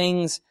unclean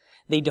things.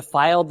 They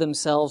defiled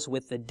themselves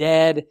with the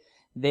dead.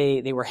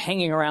 They were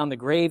hanging around the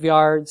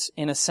graveyards,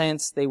 in a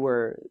sense. They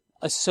were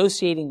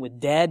associating with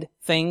dead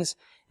things.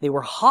 They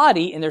were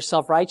haughty in their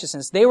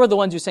self-righteousness. They were the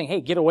ones who were saying, hey,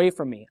 get away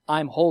from me.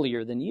 I'm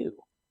holier than you.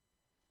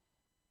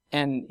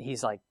 And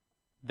he's like,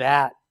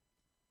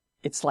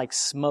 it's like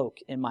smoke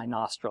in my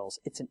nostrils.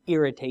 It's an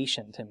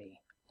irritation to me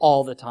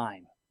all the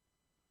time.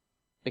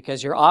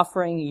 Because you're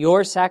offering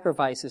your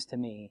sacrifices to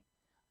me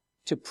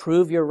to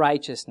prove your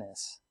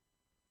righteousness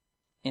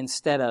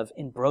instead of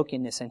in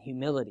brokenness and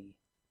humility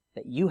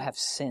that you have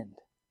sinned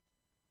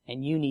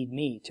and you need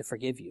me to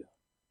forgive you.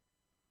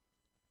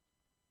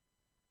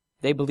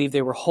 They believed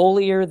they were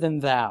holier than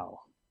thou.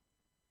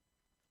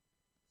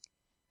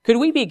 Could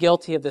we be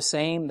guilty of the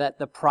same, that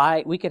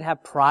we could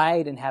have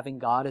pride in having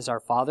God as our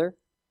Father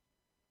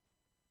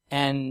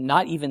and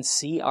not even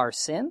see our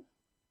sin?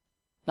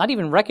 Not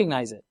even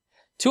recognize it.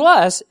 To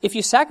us, if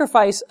you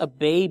sacrifice a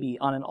baby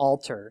on an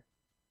altar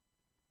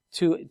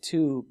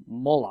to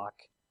Moloch,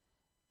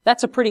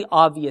 that's a pretty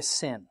obvious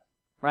sin,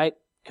 right?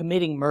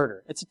 Committing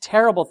murder. It's a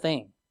terrible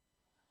thing.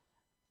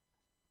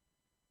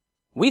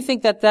 We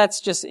think that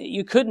that's just,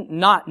 you couldn't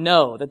not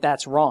know that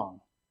that's wrong.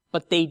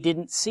 but they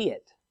didn't see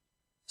it.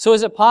 So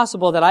is it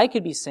possible that I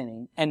could be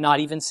sinning and not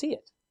even see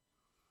it?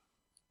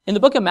 In the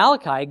book of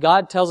Malachi,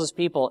 God tells his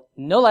people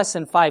no less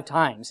than 5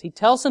 times. He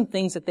tells them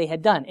things that they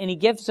had done, and he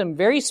gives them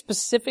very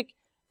specific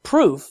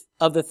proof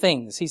of the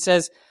things. He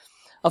says,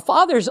 a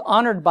father is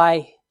honored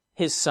by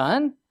his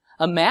son,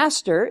 a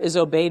master is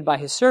obeyed by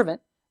his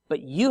servant,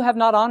 but you have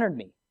not honored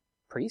me,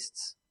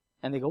 priests.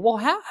 And they go, well,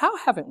 how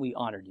haven't we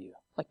honored you?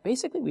 Like,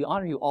 basically, we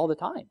honor you all the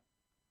time.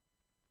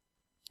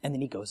 And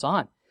then he goes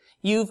on.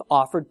 You've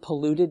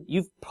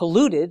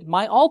polluted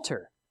my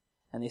altar.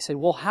 And they said,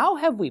 well, how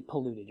have we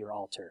polluted your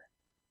altar?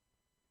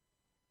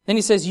 Then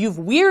he says, you've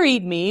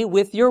wearied me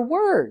with your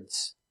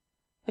words.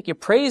 Like, you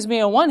praise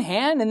me on one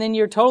hand, and then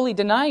you're totally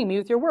denying me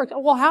with your words.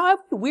 Well, how have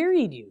we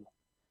wearied you?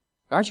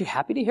 Aren't you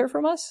happy to hear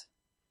from us?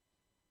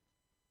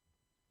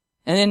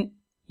 And then,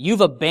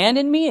 you've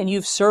abandoned me and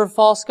you've served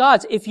false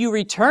gods. If you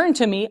return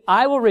to me,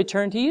 I will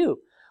return to you.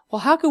 Well,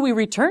 how could we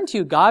return to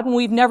you, God, when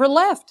we've never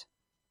left?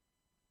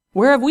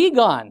 Where have we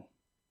gone?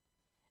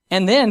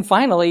 And then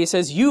finally he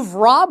says, you've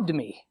robbed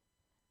me.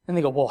 And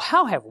they go, well,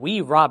 how have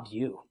we robbed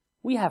you?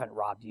 We haven't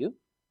robbed you.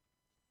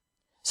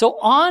 So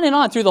on and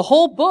on through the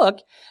whole book,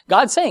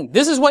 God's saying,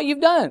 this is what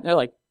you've done. They're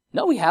like,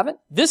 no, we haven't.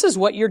 This is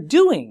what you're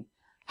doing.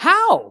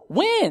 How?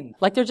 When?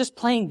 Like they're just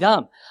playing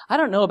dumb. I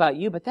don't know about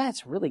you, but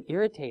that's really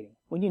irritating.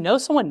 When you know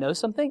someone knows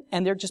something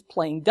and they're just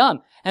playing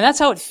dumb. And that's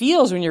how it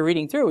feels when you're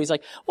reading through. He's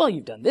like, well,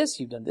 you've done this,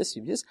 you've done this,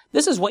 you've done this.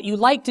 This is what you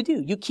like to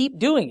do. You keep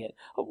doing it.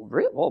 Oh,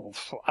 really? Well,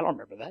 I don't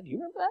remember that. Do you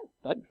remember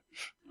that?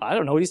 I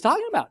don't know what he's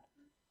talking about.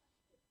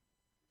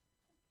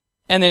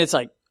 And then it's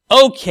like,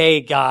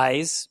 okay,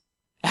 guys,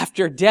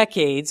 after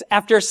decades,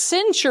 after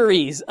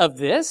centuries of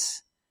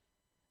this,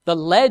 the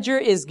ledger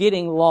is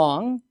getting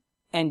long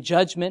and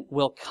judgment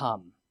will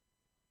come.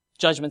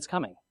 Judgment's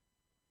coming,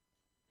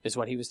 is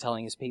what he was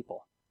telling his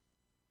people.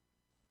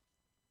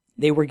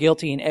 They were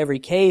guilty in every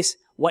case.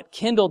 What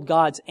kindled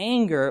God's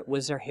anger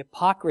was their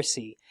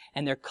hypocrisy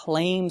and their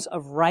claims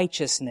of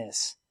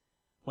righteousness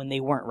when they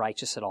weren't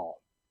righteous at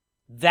all.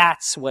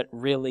 That's what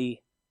he's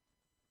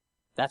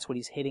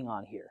hitting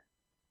on here.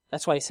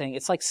 That's why he's saying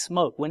it's like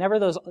smoke. Whenever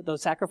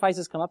those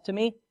sacrifices come up to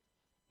me,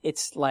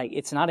 it's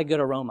not a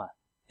good aroma.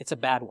 It's a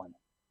bad one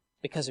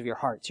because of your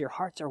hearts. Your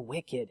hearts are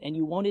wicked and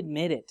you won't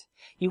admit it.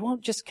 You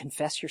won't just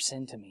confess your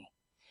sin to me.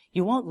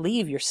 You won't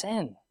leave your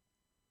sin.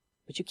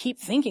 But you keep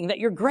thinking that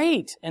you're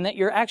great and that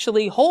you're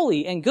actually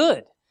holy and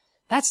good.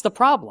 That's the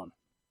problem.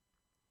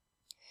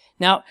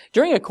 Now,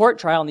 during a court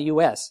trial in the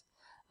U.S.,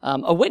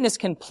 a witness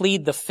can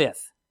plead the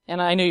fifth.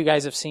 And I know you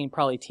guys have seen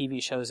probably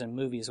TV shows and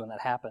movies when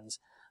that happens.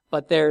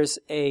 But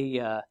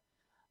I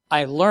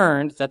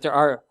learned that there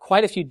are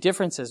quite a few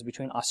differences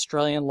between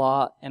Australian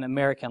law and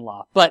American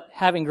law. But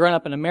having grown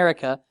up in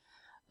America,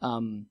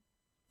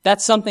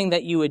 that's something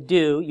that you would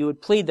do. You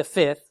would plead the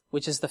fifth,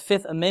 which is the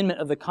Fifth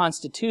Amendment of the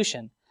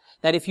Constitution,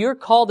 that if you're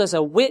called as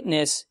a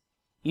witness,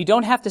 you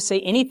don't have to say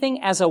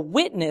anything as a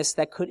witness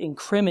that could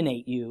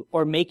incriminate you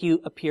or make you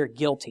appear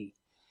guilty.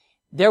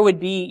 There would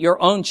be your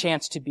own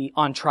chance to be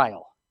on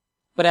trial.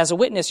 But as a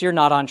witness, you're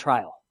not on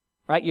trial,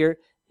 right?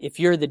 If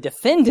you're the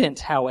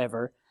defendant,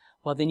 however,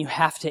 well, then you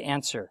have to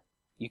answer.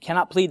 You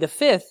cannot plead the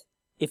fifth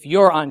if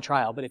you're on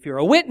trial. But if you're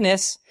a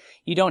witness,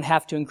 you don't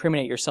have to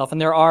incriminate yourself. And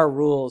there are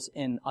rules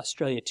in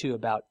Australia, too,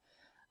 about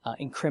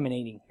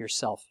incriminating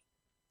yourself.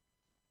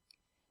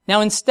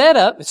 Now,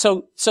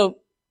 so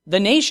the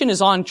nation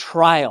is on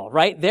trial,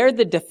 right? They're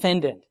the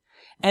defendant.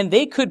 And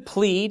they could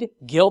plead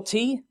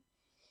guilty.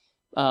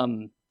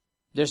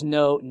 There's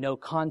no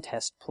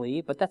contest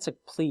plea, but that's a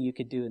plea you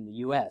could do in the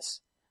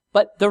U.S.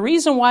 But the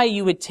reason why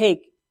you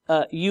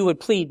would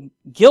plead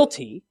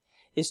guilty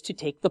is to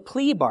take the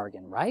plea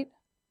bargain, right?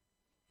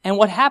 And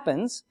what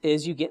happens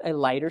is you get a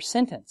lighter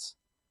sentence.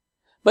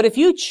 But if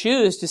you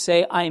choose to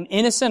say, I am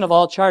innocent of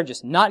all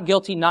charges, not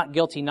guilty, not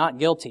guilty, not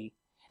guilty,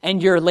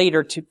 and you're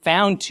later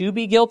found to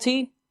be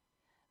guilty,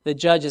 the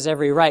judge has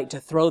every right to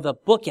throw the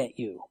book at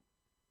you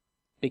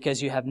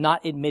because you have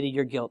not admitted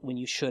your guilt when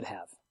you should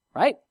have,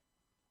 right?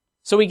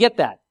 So we get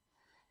that.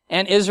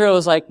 And Israel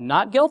is like,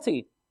 not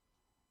guilty.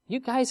 You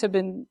guys have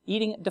been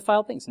eating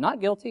defiled things. Not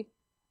guilty.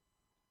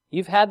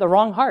 You've had the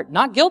wrong heart.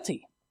 Not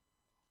guilty.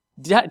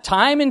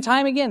 Time and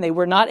time again, they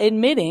were not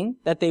admitting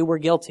that they were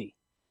guilty.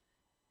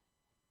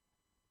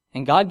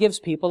 And God gives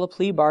people a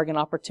plea bargain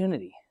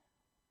opportunity.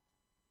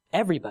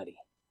 Everybody.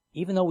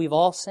 Even though we've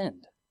all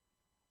sinned.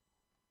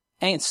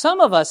 And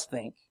some of us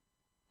think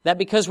that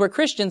because we're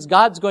Christians,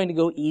 God's going to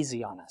go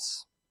easy on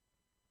us.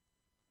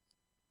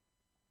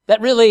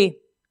 That really,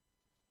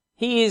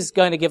 He is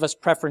going to give us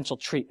preferential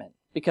treatment.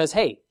 Because,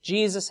 hey,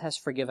 Jesus has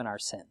forgiven our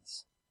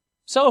sins.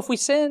 So if we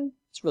sin,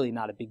 it's really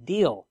not a big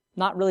deal.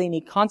 Not really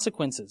any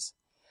consequences.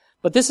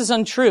 But this is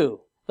untrue.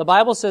 The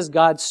Bible says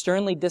God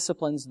sternly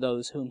disciplines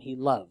those whom He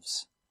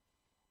loves.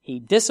 He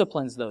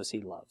disciplines those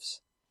He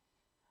loves.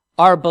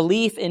 Our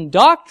belief in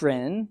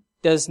doctrine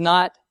does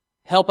not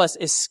help us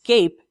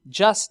escape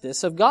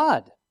justice of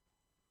God.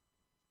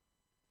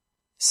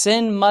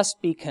 Sin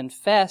must be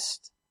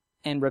confessed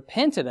and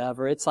repented of,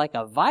 or it's like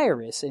a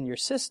virus in your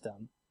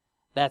system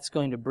that's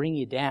going to bring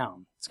you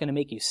down. It's going to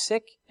make you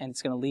sick, and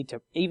it's going to lead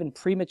to even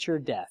premature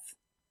death.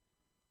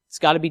 It's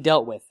got to be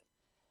dealt with.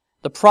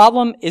 The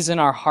problem is in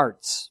our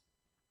hearts.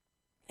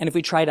 And if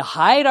we try to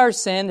hide our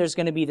sin, there's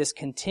going to be this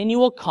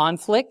continual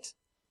conflict.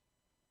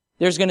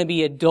 There's going to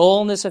be a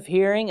dullness of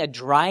hearing, a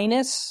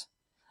dryness,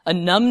 a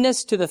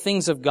numbness to the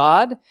things of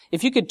God.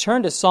 If you could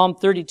turn to Psalm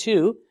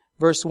 32,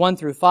 verse 1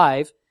 through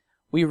 5,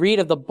 we read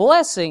of the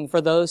blessing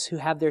for those who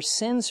have their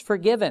sins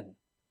forgiven.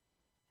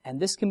 And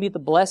this can be the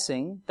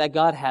blessing that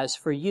God has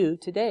for you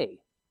today.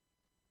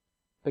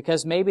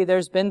 Because maybe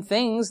there's been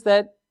things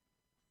that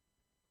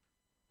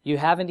you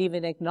haven't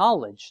even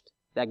acknowledged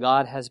that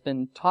God has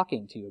been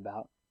talking to you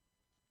about.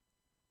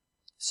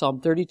 Psalm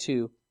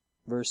 32,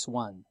 verse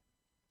 1.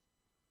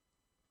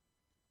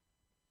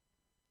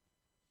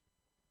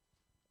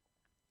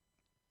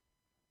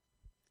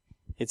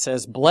 It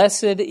says,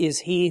 "Blessed is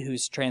he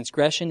whose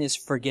transgression is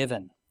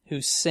forgiven,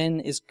 whose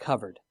sin is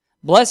covered.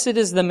 Blessed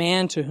is the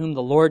man to whom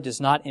the Lord does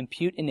not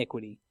impute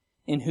iniquity,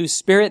 in whose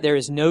spirit there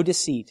is no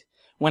deceit.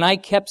 When I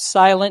kept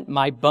silent,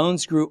 my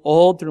bones grew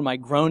old through my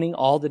groaning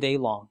all the day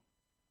long.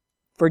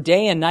 For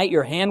day and night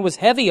your hand was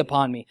heavy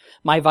upon me.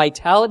 My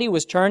vitality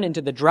was turned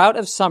into the drought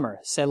of summer,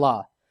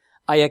 Selah.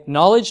 I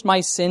acknowledged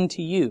my sin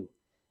to you,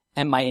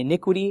 and my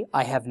iniquity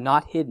I have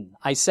not hidden.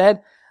 I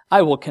said,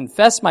 I will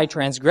confess my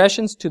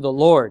transgressions to the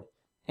Lord,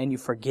 and you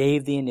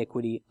forgave the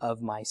iniquity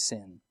of my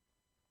sin."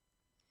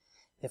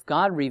 If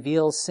God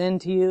reveals sin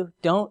to you,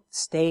 don't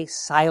stay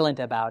silent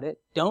about it.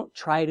 Don't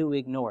try to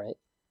ignore it.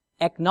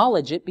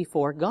 Acknowledge it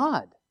before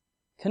God.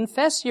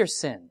 Confess your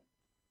sin.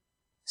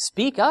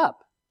 Speak up.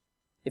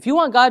 If you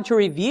want God to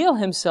reveal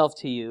himself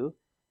to you,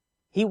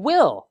 he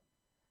will.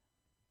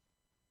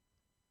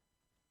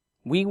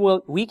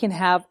 We can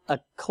have a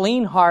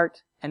clean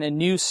heart and a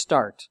new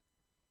start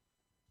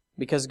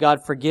because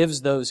God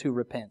forgives those who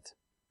repent.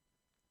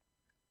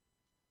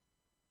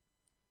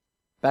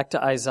 Back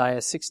to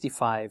Isaiah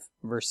 65,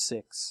 verse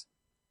 6.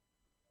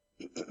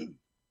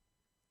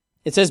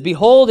 It says,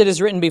 "Behold, it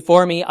is written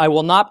before me, I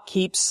will not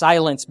keep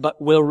silence,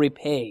 but will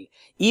repay,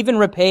 even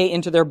repay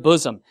into their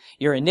bosom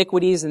your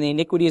iniquities and the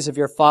iniquities of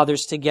your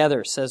fathers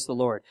together, says the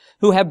Lord,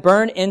 who have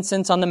burned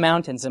incense on the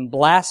mountains and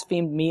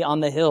blasphemed me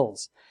on the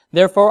hills.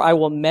 Therefore I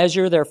will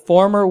measure their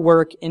former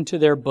work into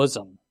their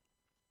bosom."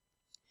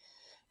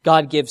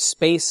 God gives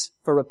space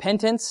for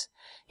repentance.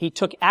 He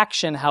took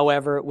action,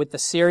 however, with the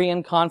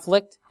Syrian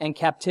conflict and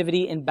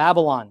captivity in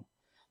Babylon.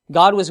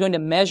 God was going to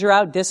measure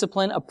out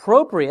discipline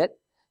appropriate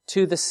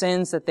to the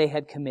sins that they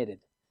had committed.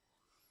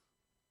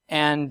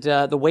 And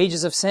the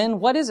wages of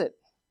sin, what is it?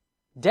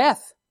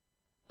 Death.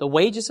 The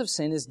wages of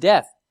sin is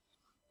death.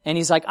 And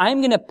he's like, I'm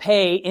going to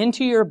pay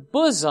into your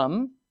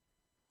bosom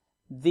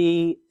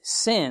the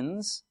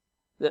sins,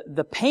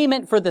 the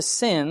payment for the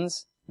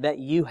sins that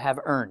you have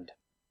earned.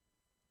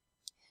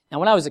 Now,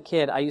 when I was a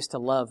kid, I used to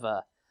love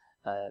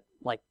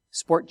like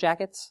sport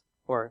jackets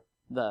or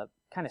the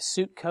kind of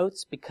suit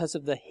coats because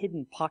of the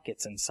hidden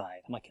pockets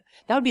inside. I'm like,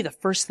 that would be the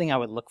first thing I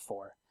would look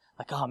for.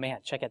 Like, oh man,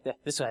 check out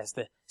this one has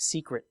the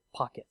secret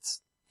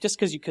pockets. Just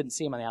because you couldn't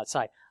see them on the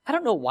outside. I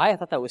don't know why I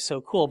thought that was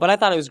so cool, but I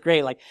thought it was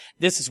great. Like,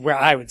 this is where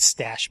I would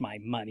stash my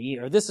money,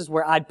 or this is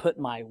where I'd put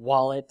my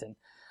wallet. And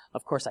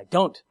of course, I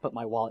don't put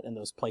my wallet in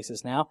those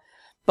places now.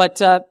 But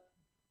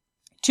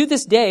to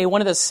this day,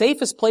 one of the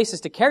safest places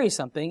to carry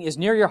something is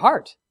near your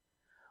heart.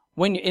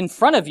 When in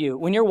front of you,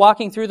 when you're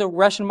walking through the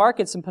Russian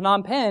markets in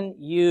Phnom Penh,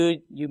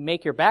 you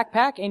make your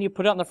backpack and you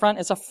put it on the front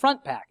as a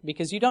front pack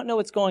because you don't know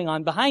what's going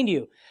on behind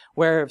you,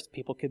 where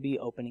people could be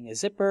opening a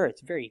zipper.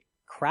 It's very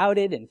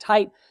crowded and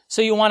tight,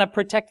 so you want to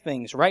protect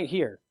things right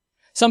here.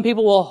 Some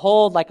people will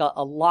hold like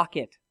a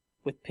locket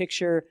with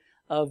picture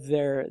of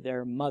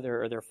their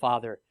mother or their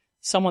father,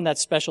 someone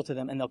that's special to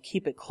them, and they'll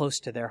keep it close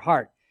to their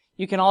heart.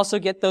 You can also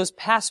get those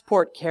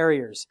passport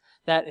carriers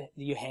that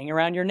you hang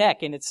around your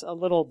neck, and it's a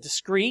little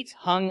discreet,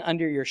 hung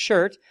under your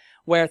shirt,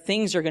 where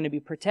things are going to be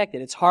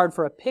protected. It's hard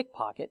for a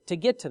pickpocket to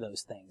get to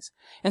those things.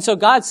 And so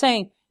God's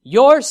saying,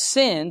 your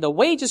sin, the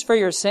wages for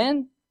your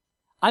sin,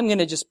 I'm going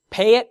to just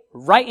pay it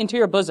right into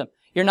your bosom.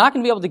 You're not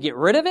going to be able to get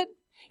rid of it.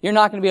 You're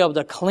not going to be able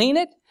to clean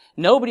it.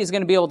 Nobody's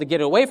going to be able to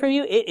get it away from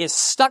you. It is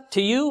stuck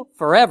to you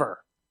forever.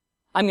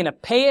 I'm going to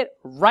pay it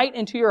right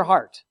into your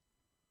heart.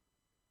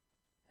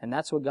 And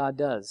that's what God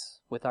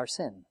does with our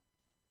sin.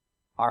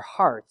 Our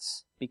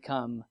hearts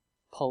become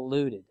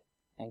polluted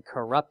and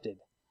corrupted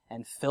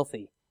and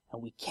filthy,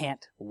 and we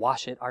can't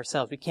wash it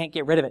ourselves. We can't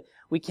get rid of it.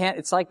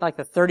 It's like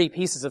the 30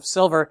 pieces of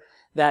silver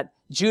that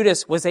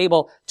Judas was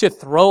able to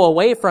throw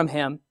away from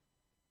him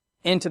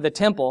into the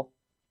temple.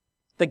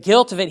 The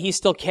guilt of it he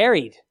still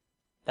carried.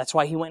 That's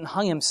why he went and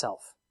hung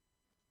himself.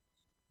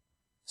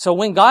 So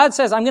when God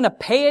says, I'm going to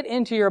pay it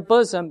into your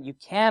bosom, you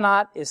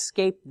cannot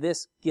escape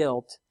this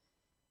guilt.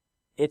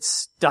 It's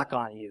stuck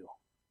on you.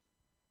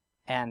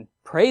 And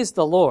praise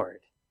the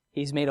Lord,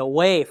 He's made a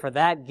way for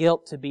that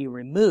guilt to be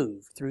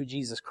removed through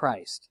Jesus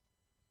Christ.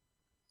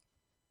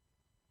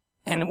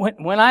 And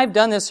when I've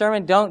done this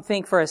sermon, don't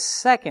think for a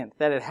second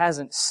that it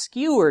hasn't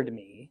skewered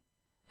me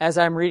as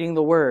I'm reading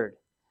the Word.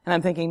 And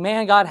I'm thinking,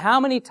 man, God, how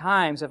many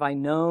times have I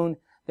known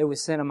there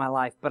was sin in my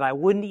life, but I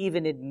wouldn't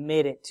even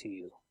admit it to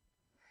you?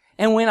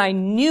 And when I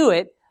knew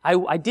it,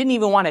 I didn't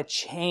even want to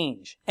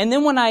change. And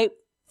then when I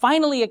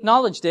finally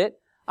acknowledged it,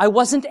 I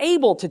wasn't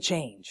able to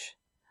change.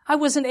 I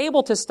wasn't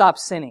able to stop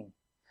sinning.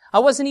 I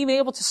wasn't even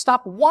able to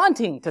stop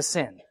wanting to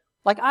sin.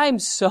 Like, I'm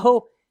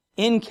so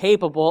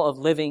incapable of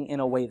living in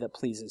a way that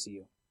pleases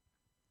you.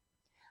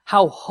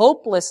 How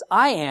hopeless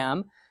I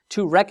am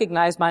to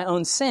recognize my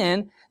own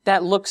sin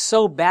that looks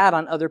so bad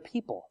on other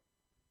people.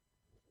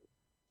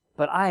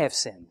 But I have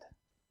sinned.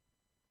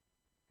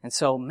 And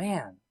so,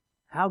 man,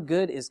 how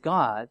good is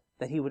God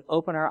that He would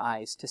open our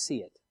eyes to see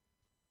it.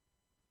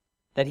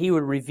 That He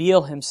would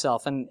reveal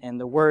Himself, and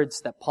the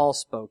words that Paul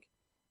spoke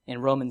in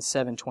Romans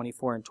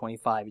 7:24 and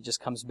 25. He just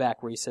comes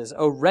back where he says,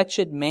 "O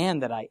wretched man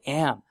that I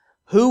am,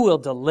 who will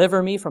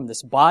deliver me from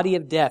this body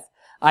of death?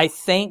 I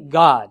thank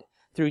God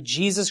through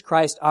Jesus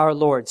Christ our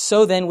Lord.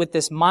 So then with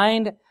this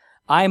mind,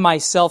 I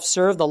myself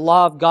serve the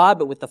law of God,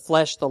 but with the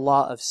flesh, the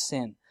law of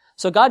sin."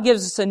 So God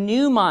gives us a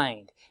new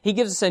mind. He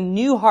gives us a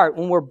new heart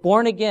when we're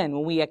born again.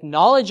 When we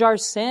acknowledge our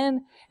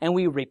sin and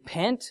we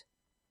repent,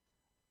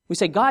 we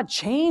say, God,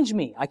 change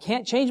me. I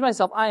can't change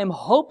myself. I am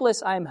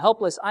hopeless. I am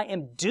helpless. I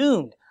am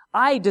doomed.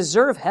 I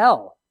deserve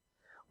hell.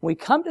 When we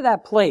come to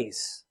that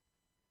place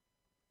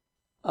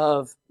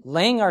of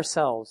laying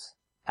ourselves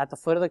at the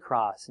foot of the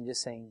cross and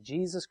just saying,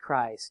 Jesus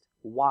Christ,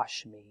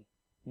 wash me,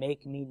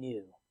 make me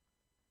new,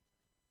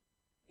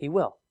 He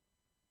will.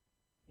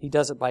 He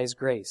does it by His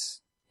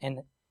grace.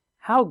 And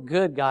how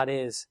good God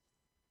is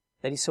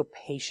that He's so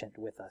patient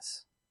with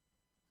us.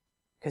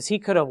 Because He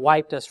could have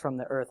wiped us from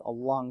the earth a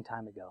long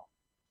time ago.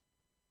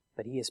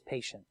 But He is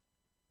patient.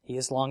 He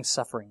is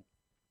long-suffering.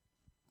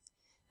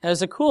 And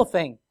there's a cool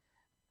thing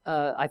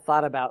I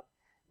thought about.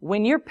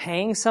 When you're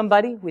paying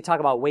somebody, we talk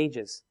about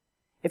wages.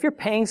 If you're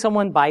paying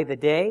someone by the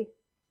day,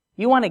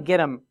 you want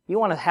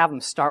to have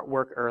them start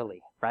work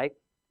early, right?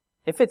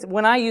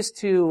 When I used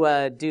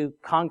to do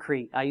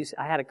concrete, I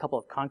had a couple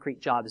of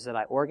concrete jobs that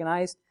I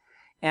organized,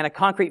 and a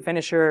concrete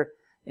finisher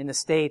in the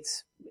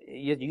States,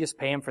 you just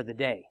pay them for the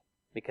day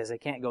because they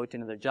can't go to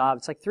another job.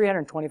 It's like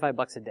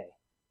 $325 a day.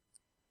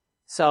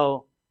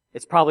 So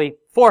it's probably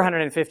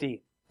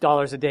 $450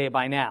 a day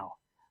by now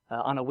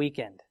on a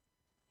weekend.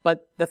 But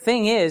the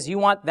thing is, you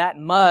want that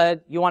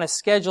mud, you want to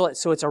schedule it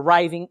so it's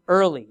arriving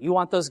early. You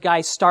want those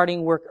guys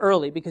starting work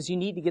early because you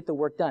need to get the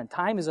work done.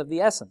 Time is of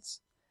the essence.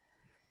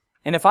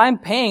 And if I'm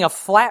paying a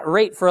flat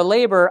rate for a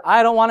laborer,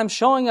 I don't want him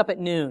showing up at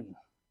noon.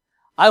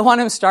 I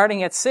want him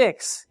starting at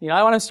 6.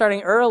 I want him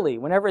starting early,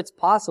 whenever it's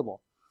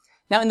possible.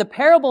 Now, in the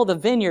parable of the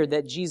vineyard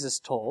that Jesus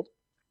told,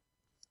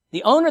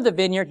 the owner of the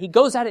vineyard, he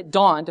goes out at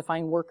dawn to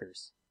find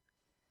workers.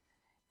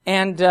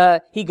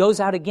 And he goes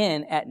out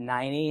again at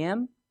 9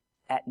 a.m.,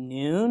 at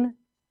noon,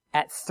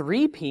 at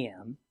 3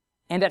 p.m.,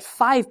 and at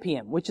 5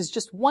 p.m., which is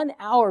just 1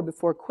 hour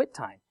before quit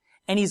time.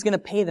 And he's going to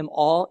pay them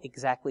all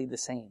exactly the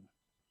same.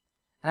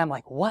 And I'm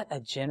like, what a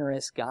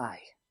generous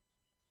guy.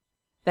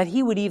 That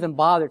he would even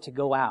bother to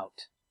go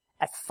out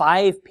at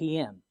 5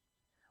 p.m.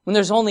 when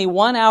there's only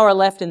 1 hour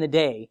left in the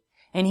day,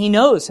 and he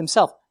knows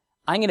himself,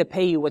 I'm going to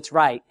pay you what's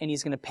right, and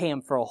he's going to pay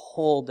him for a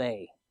whole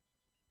day.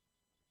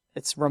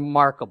 It's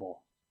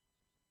remarkable.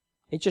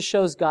 It just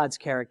shows God's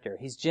character.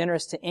 He's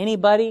generous to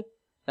anybody.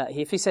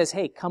 If He says,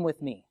 hey, come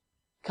with me.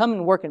 Come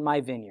and work in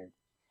my vineyard.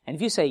 And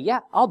if you say,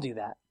 yeah, I'll do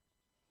that.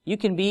 You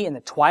can be in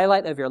the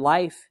twilight of your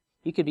life.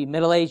 You could be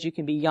middle-aged. You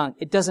can be young.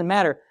 It doesn't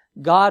matter.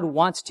 God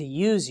wants to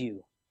use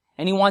you.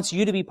 And He wants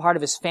you to be part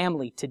of His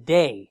family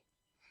today.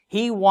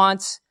 He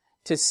wants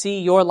to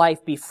see your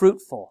life be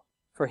fruitful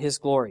for His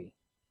glory.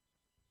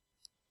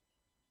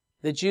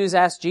 The Jews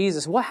asked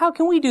Jesus, well, how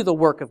can we do the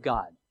work of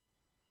God?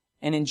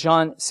 And in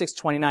John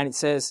 6:29 it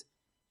says,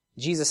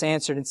 Jesus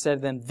answered and said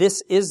to them,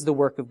 this is the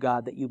work of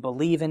God, that you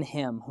believe in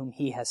Him whom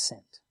He has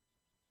sent.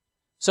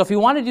 So if you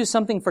want to do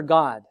something for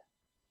God,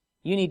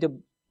 you need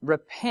to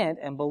repent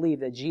and believe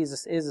that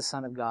Jesus is the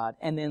Son of God,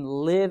 and then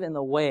live in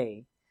the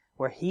way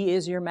where He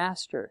is your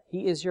master.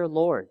 He is your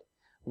Lord.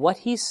 What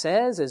He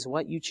says is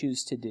what you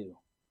choose to do.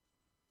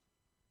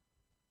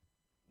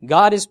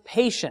 God is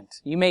patient.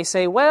 You may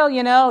say, well,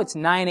 it's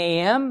 9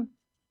 a.m.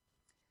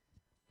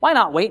 Why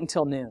not wait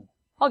until noon?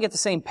 I'll get the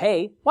same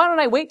pay. Why don't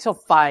I wait till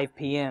 5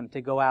 p.m.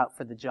 to go out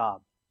for the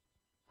job?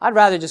 I'd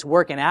rather just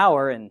work an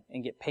hour and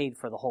get paid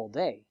for the whole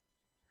day.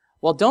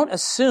 Well, don't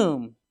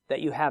assume that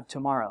you have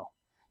tomorrow.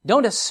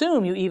 Don't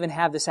assume you even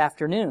have this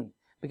afternoon,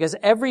 because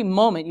every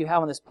moment you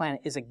have on this planet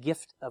is a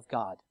gift of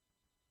God,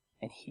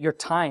 and your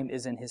time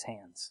is in His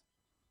hands.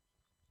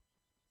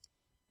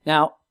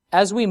 Now,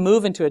 as we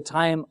move into a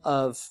time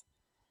of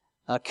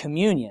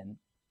communion,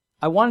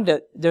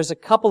 there's a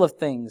couple of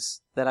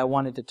things that I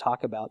wanted to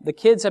talk about. The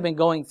kids have been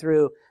going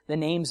through the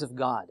names of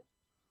God.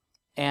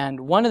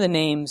 And one of the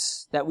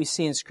names that we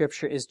see in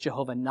Scripture is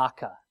Jehovah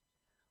Nakah,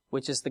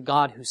 which is the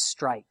God who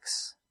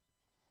strikes.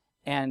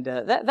 And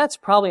that's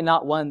probably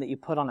not one that you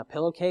put on a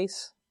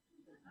pillowcase.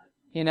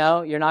 You're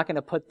not going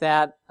to put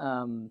that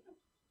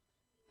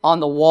on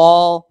the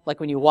wall, like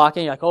when you walk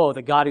in, you're like, oh,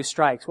 the God who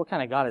strikes. What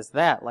kind of God is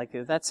that? Like,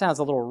 that sounds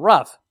a little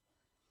rough.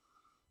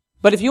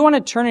 But if you want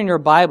to turn in your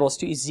Bibles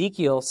to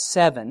Ezekiel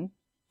 7,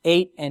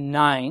 8, and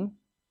 9,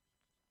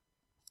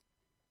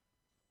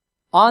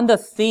 on the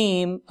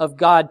theme of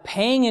God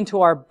paying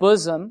into our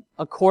bosom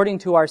according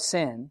to our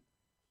sin,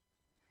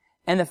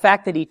 and the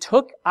fact that He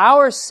took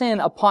our sin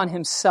upon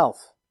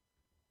Himself,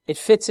 it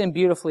fits in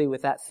beautifully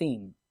with that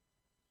theme.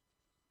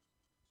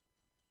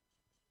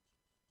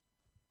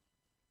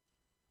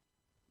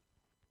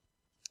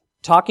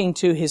 Talking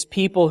to His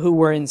people who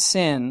were in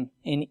sin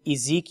in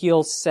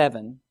Ezekiel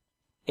 7,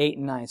 8,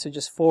 and 9. So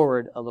just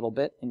forward a little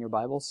bit in your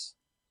Bibles.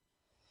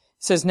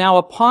 It says, "Now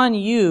upon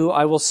you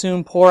I will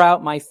soon pour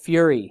out my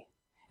fury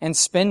and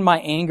spend my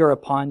anger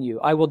upon you.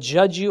 I will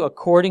judge you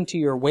according to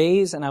your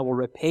ways, and I will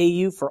repay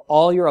you for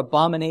all your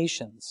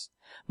abominations.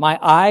 My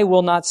eye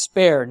will not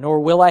spare,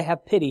 nor will I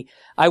have pity.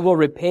 I will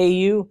repay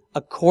you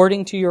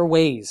according to your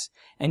ways,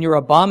 and your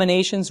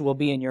abominations will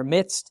be in your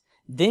midst.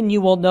 Then you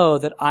will know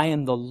that I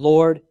am the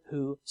Lord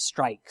who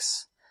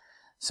strikes."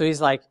 So He's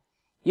like,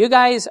 you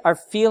guys are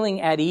feeling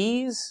at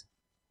ease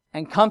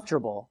and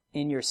comfortable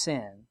in your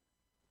sin,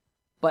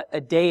 but a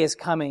day is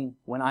coming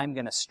when I'm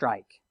going to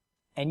strike.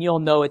 And you'll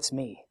know it's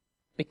me,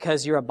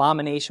 because your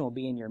abomination will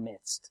be in your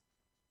midst.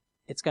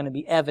 It's going to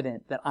be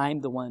evident that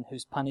I'm the one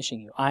who's punishing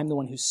you. I'm the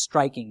one who's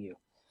striking you.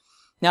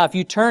 Now, if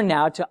you turn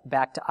now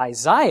back to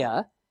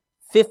Isaiah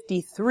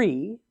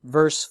 53,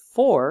 verse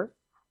 4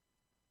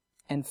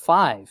 and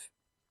 5,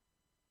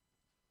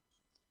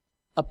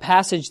 a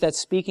passage that's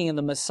speaking of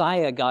the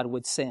Messiah God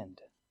would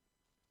send.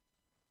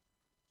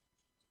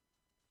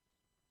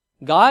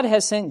 God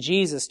has sent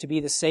Jesus to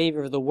be the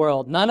Savior of the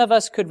world. None of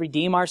us could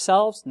redeem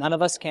ourselves. None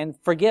of us can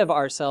forgive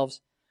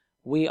ourselves.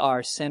 We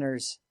are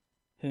sinners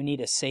who need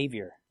a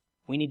Savior.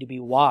 We need to be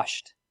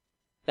washed.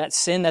 That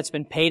sin that's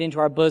been paid into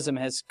our bosom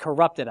has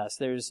corrupted us.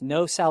 There's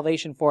no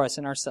salvation for us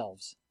in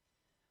ourselves.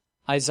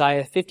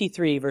 Isaiah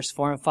 53, verse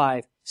 4 and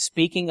 5,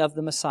 speaking of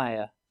the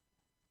Messiah,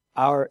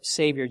 our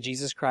Savior,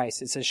 Jesus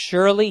Christ, it says,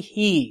 "Surely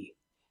He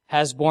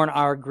has borne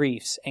our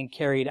griefs and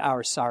carried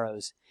our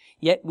sorrows.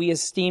 Yet we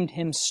esteemed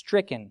Him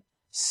stricken,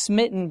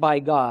 smitten by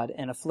God,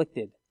 and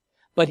afflicted.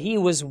 But He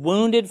was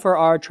wounded for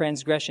our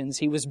transgressions.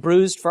 He was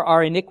bruised for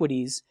our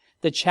iniquities.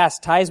 The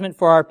chastisement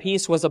for our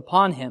peace was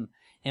upon Him,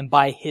 and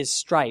by His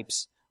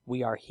stripes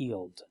we are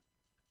healed."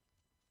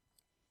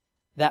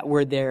 That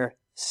word there,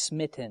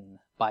 smitten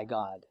by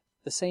God,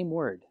 the same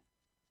word.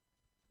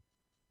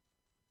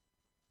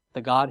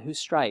 The God who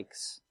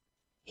strikes.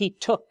 He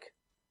took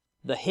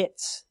the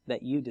hits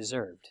that you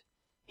deserved.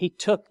 He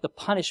took the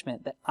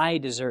punishment that I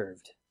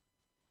deserved.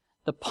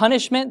 The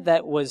punishment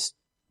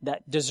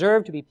that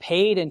deserved to be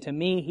paid into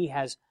me, He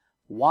has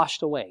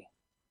washed away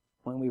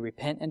when we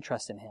repent and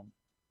trust in Him.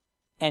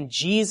 And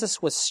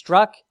Jesus was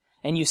struck,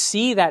 and you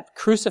see that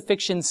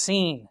crucifixion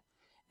scene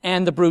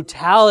and the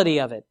brutality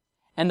of it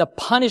and the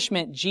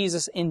punishment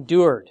Jesus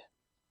endured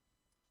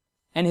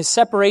and His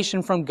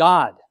separation from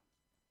God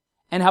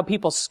and how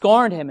people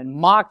scorned Him and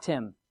mocked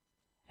Him,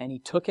 and He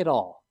took it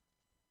all,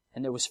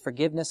 and there was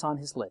forgiveness on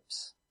His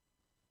lips.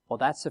 Well,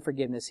 that's the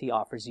forgiveness He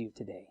offers you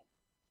today.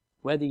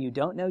 Whether you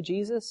don't know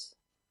Jesus,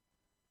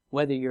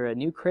 whether you're a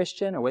new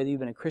Christian, or whether you've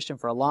been a Christian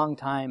for a long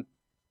time,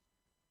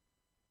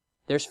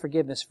 there's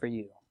forgiveness for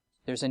you.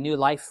 There's a new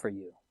life for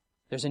you.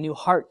 There's a new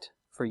heart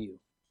for you.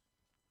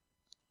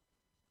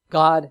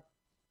 God,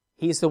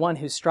 He's the one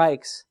who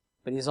strikes,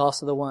 but He's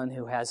also the one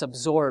who has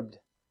absorbed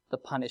the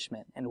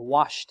punishment and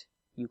washed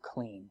you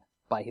clean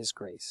by His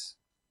grace.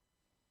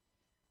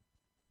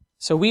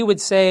 So we would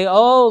say,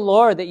 "Oh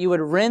Lord, that you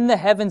would rend the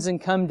heavens and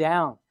come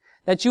down,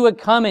 that you would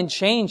come and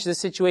change the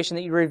situation,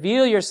 that you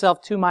reveal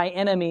yourself to my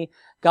enemy."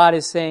 God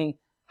is saying,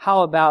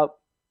 how about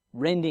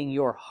rending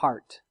your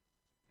heart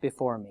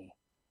before me?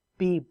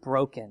 Be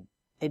broken.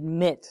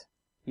 Admit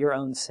your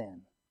own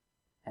sin,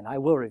 and I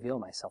will reveal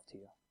myself to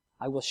you.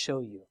 I will show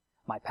you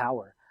my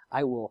power.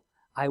 I will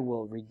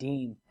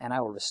redeem and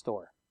I will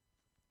restore.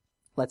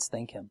 Let's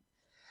thank Him.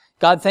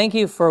 God, thank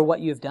You for what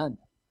You've done.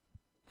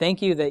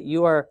 Thank You that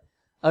You are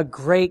a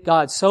great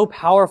God, so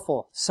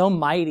powerful, so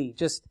mighty,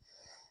 just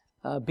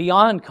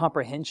beyond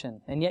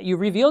comprehension. And yet You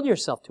revealed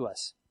Yourself to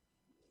us.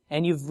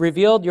 And You've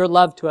revealed Your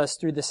love to us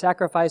through the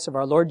sacrifice of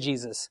our Lord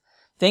Jesus.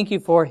 Thank You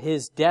for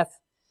His death,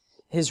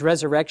 His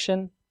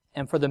resurrection,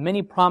 and for the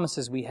many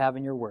promises we have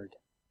in Your Word.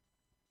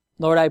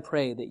 Lord, I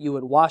pray that You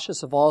would wash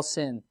us of all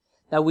sin,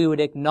 that we would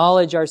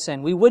acknowledge our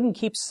sin. We wouldn't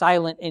keep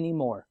silent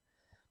anymore,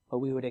 but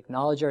we would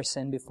acknowledge our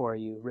sin before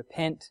You,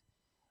 repent,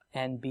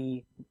 and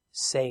be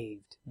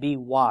saved, be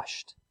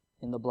washed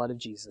in the blood of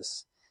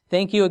Jesus.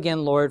 Thank You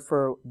again, Lord,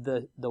 for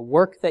the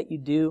work that You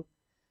do,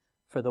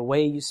 for the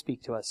way You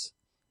speak to us.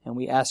 And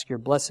we ask Your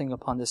blessing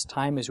upon this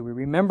time as we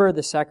remember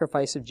the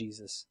sacrifice of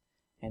Jesus.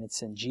 And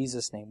it's in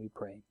Jesus' name we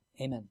pray.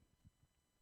 Amen.